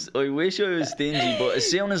cunts. I wish I was stingy, but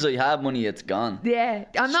as soon as I have money, it's gone. Yeah,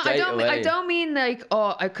 I don't mean like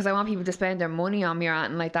because I want people to spend their money on me or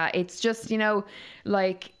anything like that. It's just, you know,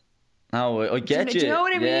 like. No, I get you. Do you know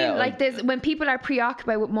what I mean? Like, there's when people are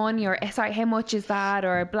preoccupied with money or sorry, how much is that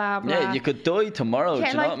or blah blah. Yeah, you could die tomorrow. Yeah,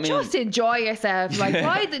 do you know what I mean? Just enjoy yourself. Like,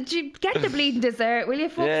 why did you get the bleeding dessert? Will you?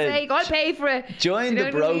 Fuck's sake, I'll pay for it. Join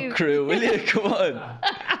the broke crew, will you? Come on,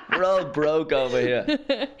 we're all broke over here.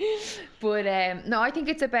 But no, I think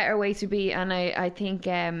it's a better way to be, and I think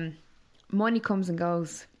money comes and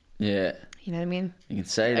goes. Yeah. You know what I mean? You can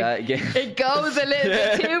say that again. It goes a little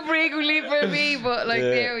bit too frequently for me, but like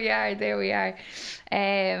there we are.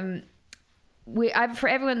 For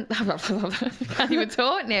everyone, I can't even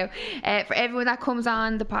talk now. For everyone that comes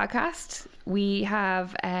on the podcast, we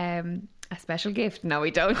have A special gift? No, we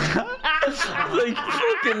don't. Like,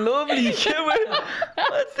 fucking lovely.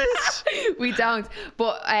 What's this? We don't.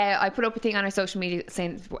 But I put up a thing on our social media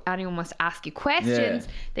saying if anyone wants to ask you questions,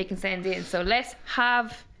 they can send in. So let's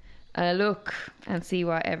have a look and see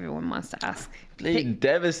what everyone wants to ask. Bleeding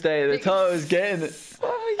devastated. I thought I was getting it.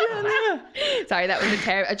 What am I getting here? Sorry, that was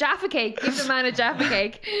a Jaffa cake. Give the man a Jaffa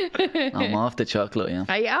cake. I'm off the chocolate, yeah.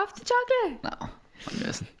 Are you off the chocolate? No, I'm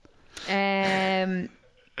guessing.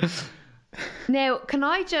 Now, can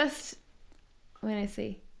I just... When I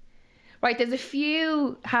see... Right, there's a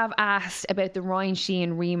few have asked about the Ryan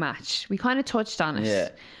Sheehan rematch. We kind of touched on it. Yeah.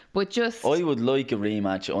 But just... I would like a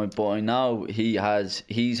rematch, but I know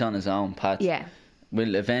he's on his own path. Yeah.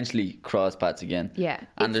 We'll eventually cross paths again. Yeah.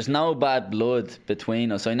 And there's no bad blood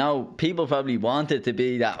between us. I know people probably want it to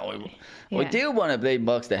be that. I do want to play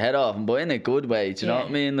box the head off him, but in a good way. Do you know what I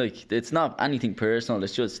mean? Like, it's not anything personal.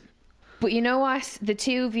 It's just... But you know what? The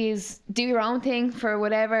two of you do your own thing for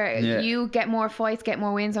whatever. Yeah. You get more fights, get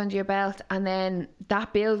more wins under your belt, and then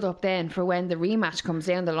that build up then for when the rematch comes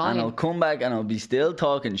down the line. And I'll come back and I'll be still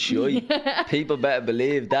talking shite. People better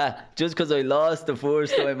believe that. Just because I lost the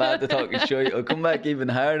first time after talking shite, I'll come back even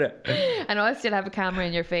harder. And I'll still have a camera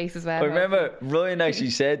in your face as well. I remember Ryan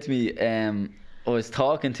actually said to me, I was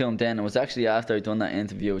talking to him then. It was actually after I'd done that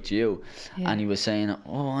interview with you, and he was saying,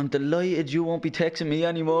 "Oh, I'm delighted you won't be texting me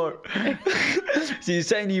anymore." So he's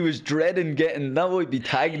saying he was dreading getting now I'd be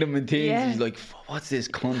tagging him and things. Yeah. He's like, "What's this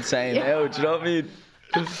cunt saying now?" Do you know what I mean?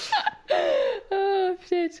 Oh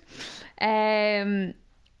shit.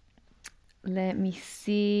 Let me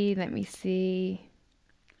see.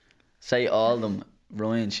 Say all of them.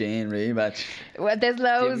 Ryan Sheehan rematch. Well, there's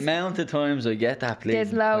loads. The amount of times I get that, please.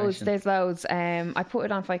 There's loads. I put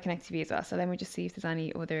it on Fight Connect TV as well, so let me just see if there's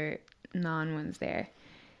any other non-ones there.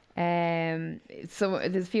 So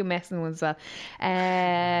there's a few messing ones as well.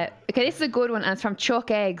 Okay, this is a good one, and it's from Chuck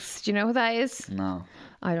Eggs. Do you know who that is? No.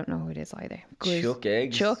 I don't know who it is either. Chuck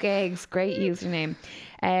Eggs? Chuck Eggs, great username.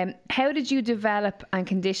 How did you develop and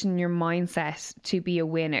condition your mindset to be a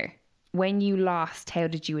winner? When you lost, how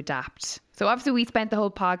did you adapt? So obviously we spent the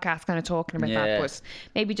whole podcast kind of talking about that, but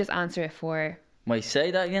maybe just answer it for... Wait,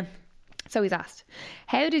 say that again? So he's asked,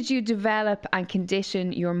 how did you develop and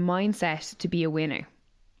condition your mindset to be a winner?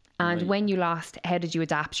 And when you lost, how did you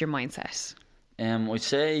adapt your mindset? I'd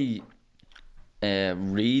say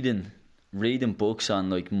reading books on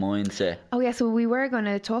like mindset. Oh yeah, so we were going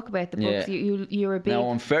to talk about the books. You were a big... Now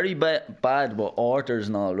I'm very bad with authors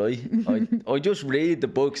and all, right? I just read the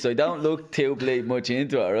books. I don't look too much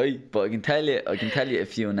into it, right? But I can tell you a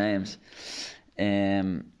few names.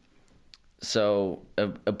 So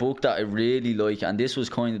a book that I really like, and this was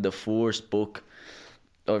kind of the first book.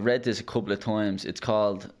 I've read this a couple of times. I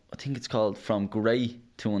think it's called From Great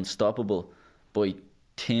to Unstoppable by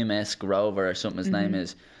Tim S. Grover or something his name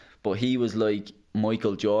is. But he was like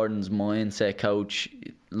Michael Jordan's mindset coach.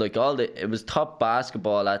 Like it was top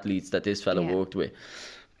basketball athletes that this fella worked with.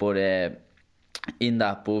 But in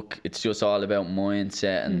that book, it's just all about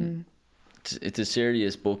mindset, and it's a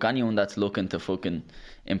serious book. Anyone that's looking to fucking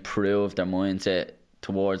improve their mindset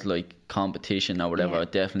towards like competition or whatever, I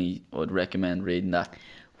definitely would recommend reading that.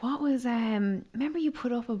 What was remember you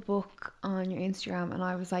put up a book on your Instagram and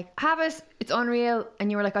I was like, have it, it's unreal, and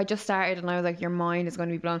you were like, I just started, and I was like, your mind is going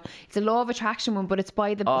to be blown. It's a law of attraction one, but it's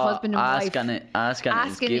by the husband and wife. Ask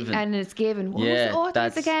and it's given. What was the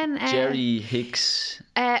authors again? Jerry Hicks.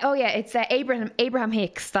 It's Abraham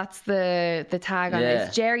Hicks. That's the tag on it.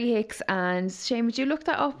 It's Jerry Hicks. And Shane, would you look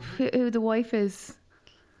that up, who the wife is?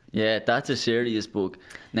 Yeah, that's a serious book.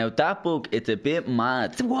 Now, that book, it's a bit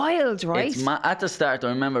mad. It's wild, right? It's at the start, I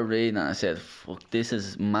remember reading it and I said, fuck, this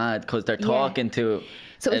is mad, because they're talking to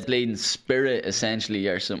a bleeding spirit, essentially,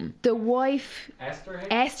 or something. The wife...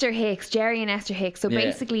 Esther Hicks. Jerry and Esther Hicks. So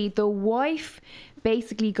basically, the wife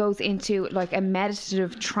basically goes into like a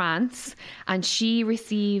meditative trance, and she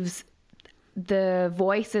receives the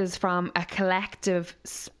voices from a collective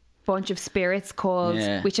bunch of spirits called,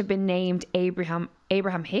 which have been named Abraham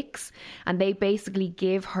Hicks, and they basically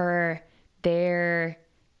give her their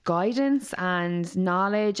guidance and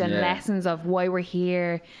knowledge and lessons of why we're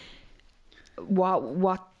here,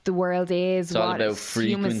 what the world is, it's what about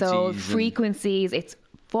human soul, frequencies. It's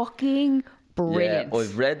fucking brilliant. Yeah,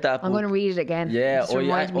 I've read that book. I'm going to read it again. Yeah,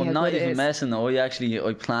 I'm not even messing.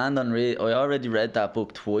 I planned on I already read that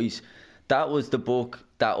book twice. That was the book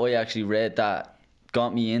that I actually read that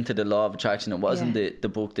got me into the law of attraction. It wasn't the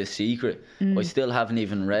book The Secret. I still haven't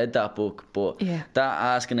even read that book, but that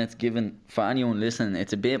asking it's given, for anyone listening,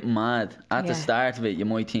 it's a bit mad. At the start of it, you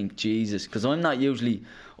might think, Jesus, because I'm not usually,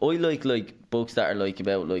 I like books that are like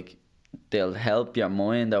about like they'll help your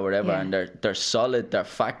mind or whatever, and they're solid, they're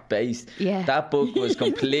fact based. Yeah. That book was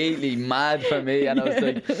completely mad for me, and I was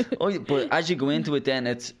like, oh, but as you go into it, then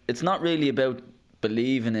it's not really about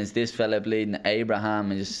believing is this fella bleeding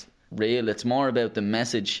Abraham is real. It's more about the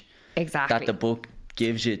message that the book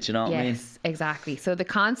gives you. Do you know what I mean? Yes, exactly. So the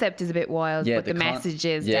concept is a bit wild, but the message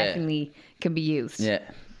is definitely can be used. Yeah.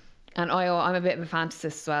 And I'm a bit of a fantasist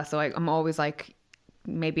as well, so I'm always like,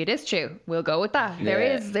 maybe it is true. We'll go with that. There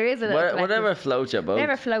is a little whatever floats your boat.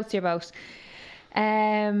 Whatever floats your boat.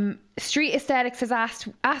 Street Aesthetics has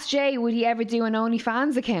asked Jay, would he ever do an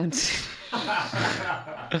OnlyFans account?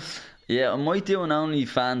 Yeah, I might do an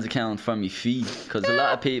OnlyFans account for my feet, because a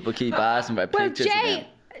lot of people keep asking for pictures of them.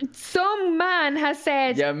 Some man has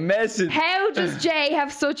said, you're messing. How does Jay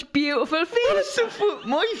have such beautiful feet?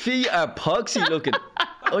 My feet are poxy looking.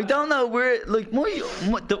 I don't know where, like,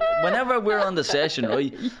 whenever we're on the session,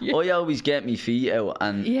 right, I always get my feet out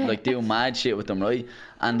and like do mad shit with them, right?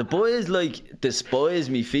 And the boys like despise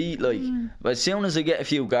me feet, like. But as soon as I get a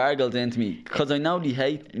few gargles into me, because I know they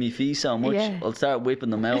hate me feet so much, I'll start whipping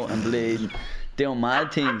them out and bleeding, doing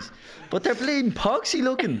mad things. But they're bleeding poxy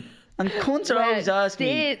looking. And cunts are always asking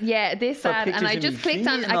me. Yeah, this ad, and I just clicked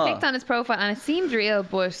on his profile, and it seemed real,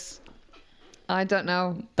 but I don't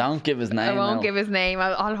know. Don't give his name. I won't give his name.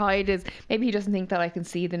 I'll hide his. Maybe he doesn't think that I can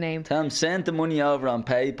see the name. Tell him send the money over on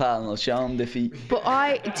PayPal, and I'll show him the feet. But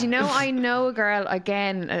I know a girl,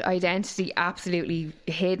 again, identity absolutely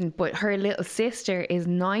hidden, but her little sister is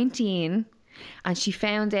 19, and she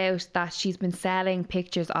found out that she's been selling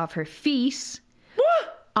pictures of her feet.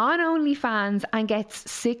 What? On OnlyFans, and gets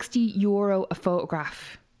 €60 a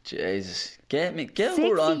photograph. Jesus, get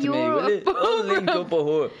her on to me, will you? I'll link up with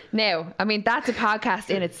her. No, I mean that's a podcast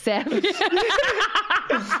in itself.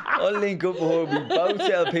 I'll link up with her. We both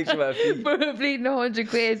sell pictures of our feet. For a bleeding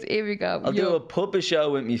 £100. Here we go. I'll do a puppet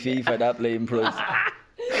show with me feet for that bleeding price.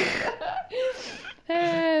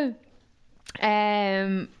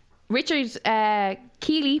 Richard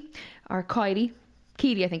Keeley, or Kylie,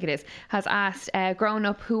 I think it is, has asked, growing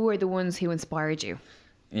up, who were the ones who inspired you?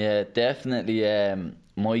 Yeah, definitely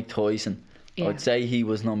Mike Tyson. Yeah. I'd say he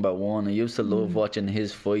was number one. I used to love watching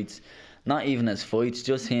his fights. Not even his fights,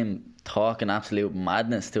 just him talking absolute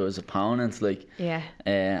madness to his opponents, like. Yeah.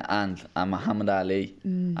 And Muhammad Ali,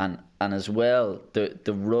 and as well the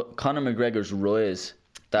Conor McGregor's rise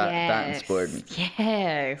that inspired me.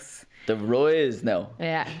 Yes. The rise now.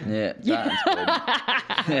 Yeah. Yeah, that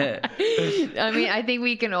inspired me. I mean, I think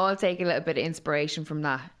we can all take a little bit of inspiration from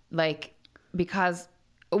that, like, because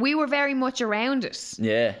we were very much around it.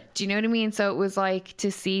 Yeah. Do you know what I mean? So it was like,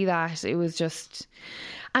 to see that, it was just,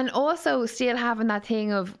 and also still having that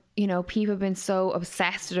thing of, you know, people been so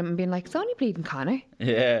obsessed with him and being like, it's only bleeding Conor.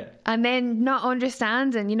 Yeah. And then not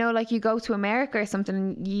understanding, you know, like you go to America or something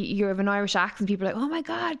and you have an Irish accent, people are like, oh my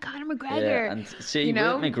God, Conor McGregor. Yeah, and see, you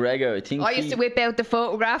know? With McGregor, I think I used to whip out the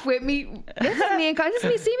photograph with me. Listen, me and Conor,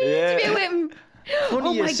 see me interview with him.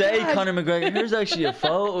 Funny you say, God. Conor McGregor. Here's actually a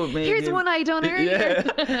photo of me. Here's one I done earlier.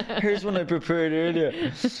 Yeah. Here's one I prepared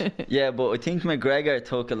earlier. Yeah, but I think McGregor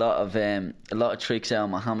took a lot of tricks out of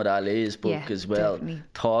Muhammad Ali's book as well. Definitely.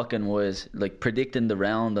 Talking was like predicting the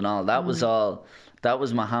round and all. That was all. That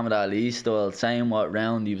was Muhammad Ali's style, saying what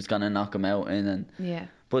round he was gonna knock him out in. And yeah.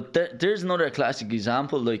 But there's another classic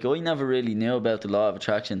example. Like, I never really knew about the law of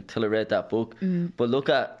attraction till I read that book. But look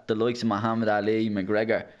at the likes of Muhammad Ali,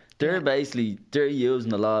 McGregor. They're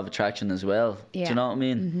using the law of attraction as well. Yeah. Do you know what I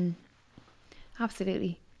mean? Mm-hmm.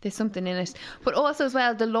 Absolutely. There's something in it. But also as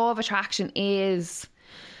well, the law of attraction is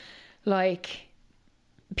like,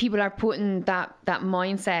 people are putting that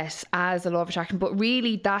mindset as a law of attraction, but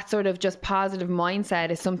really that sort of just positive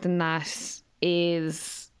mindset is something that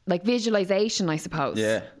is like visualization, I suppose.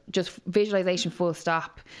 Yeah. Just visualization, full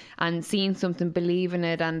stop, and seeing something, believing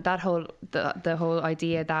it, and that whole the whole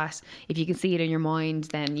idea that if you can see it in your mind,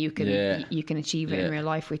 then you can achieve it in real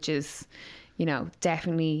life, which is, you know,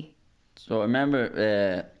 definitely. So I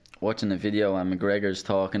remember watching a video and McGregor's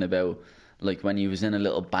talking about like when he was in a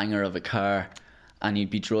little banger of a car and he'd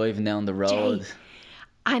be driving down the road.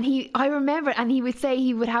 And I remember, and he would say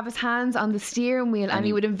he would have his hands on the steering wheel, and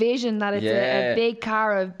he would envision that it's a big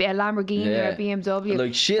car, a Lamborghini or a BMW.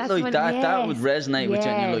 Like shit. That's like that, that would resonate with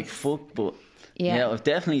you, and you're like, fuck, but yeah, I've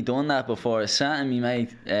definitely done that before. I sat in me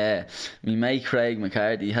mate Craig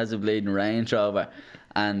McCarthy has a bleeding Range Rover,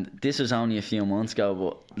 and this was only a few months ago,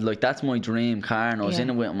 but like that's my dream car, and I was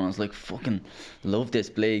in it with him, and I was like, fucking love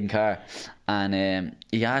this bleeding car. And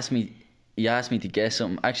he asked me to get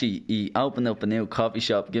something. Actually, he opened up a new coffee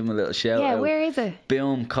shop. Give him a little shout out. Yeah, where is it?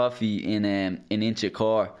 Boom Coffee in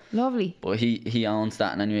Inchicore. Lovely. But he owns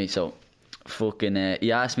that, and anyway, so fucking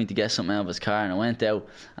he asked me to get something out of his car, and I went out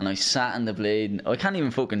and I sat in the blade. I can't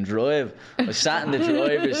even fucking drive. I sat in the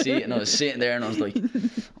driver's seat and I was sitting there and I was like,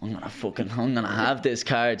 I'm gonna have this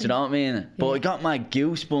car, do you know what I mean? But I got my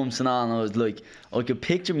goosebumps and all, and I was like, I could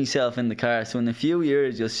picture myself in the car. So in a few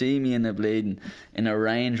years you'll see me in the blade in a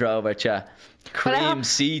Range Rover, chat, cream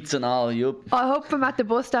seats and all. I hope I'm at the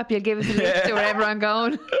bus stop, you'll give us a lift to wherever I'm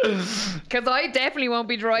going, because I definitely won't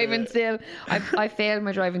be driving still. I failed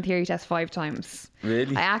my driving theory test 5 times.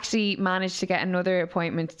 Really? I actually managed to get another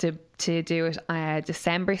appointment to do it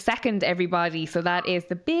December 2nd, everybody, so that is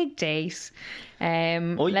the big date.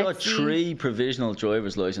 I got 3 provisional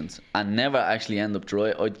driver's license and never actually end up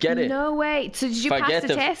driving. I'd get it. No way. So did you pass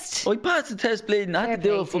the test? I passed the test, bleeding. I had to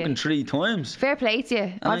do it fucking 3 times. Fair play to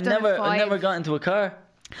you. And I never got into a car.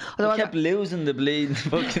 I kept losing the bleeding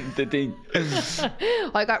fucking the thing.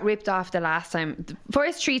 I got ripped off the last time. The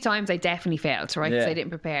first 3 times I definitely failed, right? Because I didn't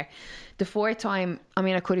prepare. The 4th time, I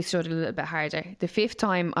mean, I could have studied a little bit harder. The 5th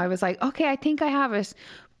time, I was like, okay, I think I have it.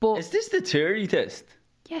 But is this the theory test?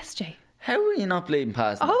 Yes, Jay. How are you not bleeding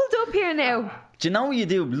past it? Hold up here now. Do you know what you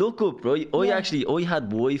do? Look up, right? I had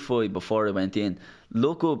Wi-Fi before I went in.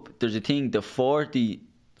 Look up, there's a thing, the 40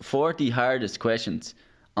 hardest questions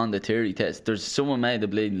on the theory test. There's someone made a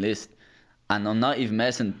bleeding list, and I'm not even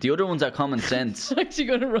messing. The other ones are common sense. I'm actually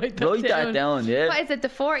going to write that down, yeah. What is it, the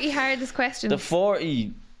 40 hardest questions? The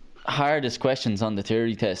 40 hardest questions on the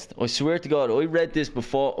theory test. I swear to God, I read this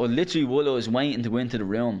before, or literally while I was waiting to go into the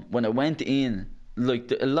room. When I went in, like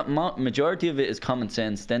the majority of it is common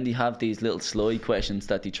sense. Then they have these little slide questions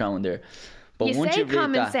that they throw in there. But you once say you read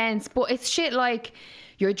common that, sense, but it's shit like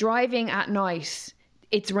you're driving at night.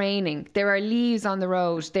 It's raining. There are leaves on the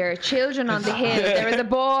road. There are children on the hill. There is a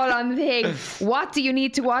ball on the thing. What do you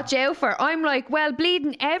need to watch out for? I'm like, well,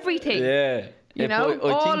 bleeding everything. Yeah. You know,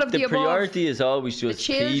 all of the above. The priority is always just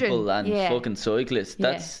people and yeah. fucking cyclists.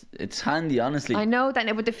 It's handy, honestly. I know that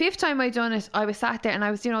now, but the 5th time I done it, I was sat there and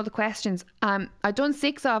I was doing all the questions. I done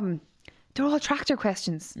 6 of them. They're all tractor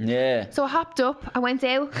questions. Yeah. So I hopped up, I went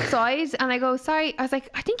outside and I go, sorry. I was like,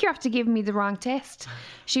 I think you're after giving me the wrong test.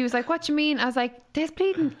 She was like, what do you mean? I was like, there's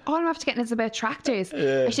bleeding. All I'm after getting is about tractors.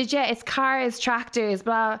 Yeah. I said, yeah, it's cars, tractors,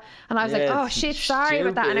 blah. And I was like, oh shit, sorry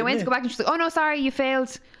about that. And I went to go back and she's like, oh no, sorry, you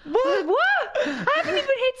failed. What? What? I haven't even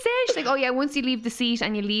hit send. She's like, oh yeah, once you leave the seat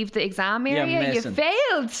and you leave the exam area, you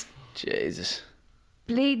failed. Jesus.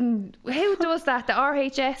 Bleeding. Who does that? The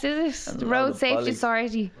RHS, is it? The Road Safety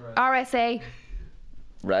Authority. RSA.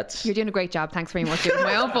 Rats. You're doing a great job. Thanks very much. It was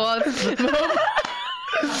my own fault.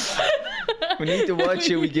 We need to watch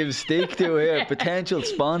who we give stick to here. Potential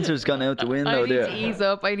sponsors gone out the window there. I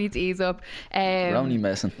need to ease up. We're only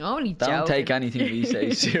messing. Only Don't joking. take anything we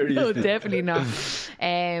say seriously. No, definitely not.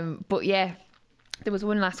 But yeah, there was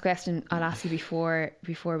one last question I'll ask you before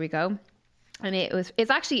we go. And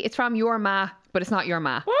it's from your ma, but it's not your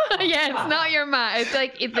ma. Yeah, it's not your ma. It's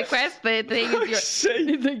like it's the thing is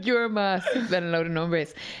it's like your ma. Spent a load of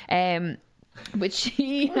numbers. But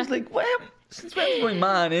she I was like, well, since when's my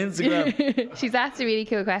ma on Instagram? She's asked a really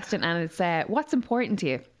cool question, and it's what's important to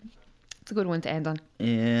you? It's a good one to end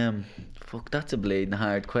on. Fuck, that's a bleeding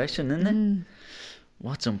hard question, isn't it?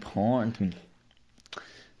 What's important to me?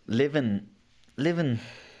 Living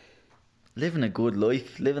a good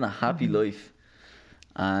life, living a happy life,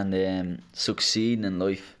 and succeeding in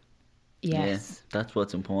life. Yes. Yeah, that's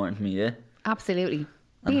what's important to me, yeah. Absolutely.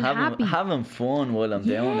 And happy. having fun while I'm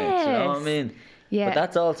doing it, you know what I mean? Yeah. But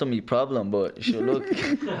that's also my problem, but sure, look,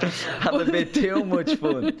 have a bit too much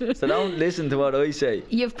fun. So don't listen to what I say.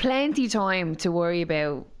 You've plenty time to worry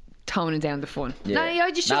about toning down the fun. Yeah. No,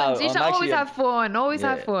 you just shouldn't. You should always have fun. Always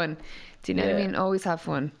have fun. Do you know what I mean? Always have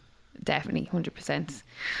fun. Definitely, 100%.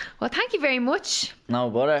 Well, thank you very much. No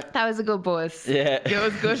bother. That was a good buzz. Yeah. It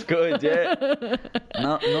was good. Good, yeah.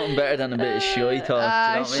 Nothing better than a bit of shy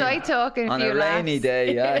talk. Shy talk and on a few rainy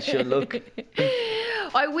day, yeah, sure, look.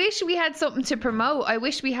 I wish we had something to promote. I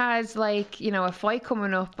wish we had, like, a fight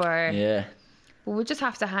coming up or... Yeah. But we'll just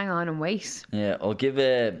have to hang on and wait. Yeah, I'll give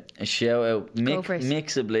a shout out.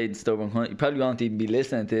 Mick's a Blade Stubborn Hunt. You probably won't even be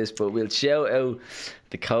listening to this, but we'll shout out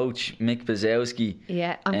the coach, Mick Pazowski.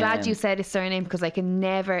 Yeah, I'm glad you said his surname because I can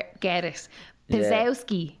never get it.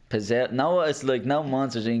 Pazowski. Yeah. No, it's like no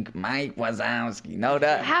Monsters Inc. Mike Wazowski. No, I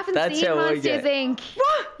haven't seen Monsters Inc.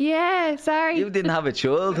 What? Yeah, sorry. You didn't have a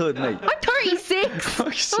childhood, mate. I'm 36. I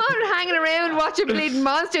was hanging around watching bleeding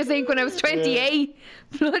Monsters Inc. when I was 28.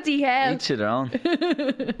 Bloody hell. Each to their own. But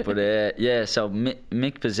so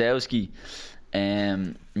Mick Pazowski,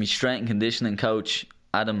 my strength and conditioning coach,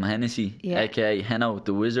 Adam Hennessy, aka Heno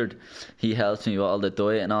the Wizard, he helps me with all the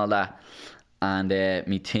diet and all that. And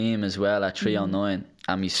my team as well at 309.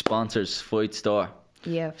 and my sponsors, Fight Store.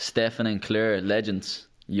 Yeah. Stefan and Claire, legends.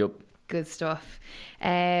 Yup. Good stuff.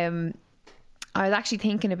 I was actually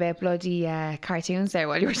thinking about bloody cartoons there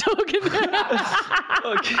while you were talking.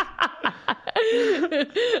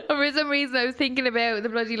 For some reason I was thinking about the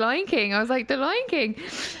bloody Lion King. I was like, the Lion King.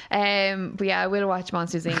 But yeah, I will watch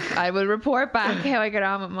Monsters Inc. I will report back how I get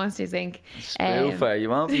on with Monsters Inc. Spoofer, you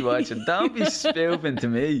won't be watching. Don't be spoofing to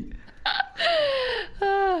me.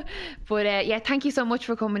 But yeah, thank you so much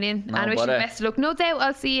for coming in, and I wish you the best of luck. No doubt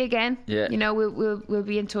I'll see you again. Yeah. You know, we'll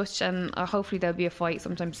be in touch, and hopefully there'll be a fight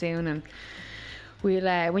sometime soon, and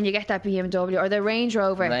we'll when you get that BMW or the Range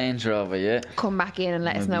Rover, yeah, come back in and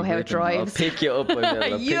let us know how it drives. I'll pick you up.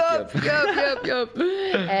 Yup.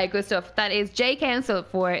 Good stuff. That is Jay Council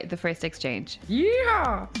for the First Exchange.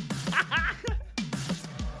 Yeah.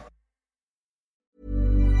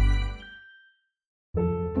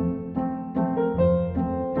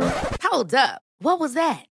 Hold up. What was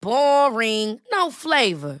that? Boring. No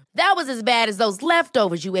flavor. That was as bad as those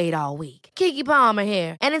leftovers you ate all week. Keke Palmer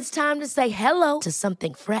here, and it's time to say hello to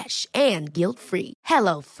something fresh and guilt-free.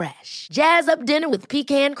 HelloFresh. Jazz up dinner with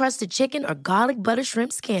pecan-crusted chicken or garlic butter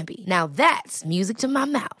shrimp scampi. Now that's music to my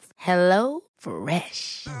mouth.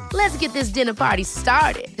 HelloFresh. Let's get this dinner party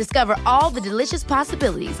started. Discover all the delicious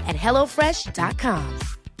possibilities at HelloFresh.com.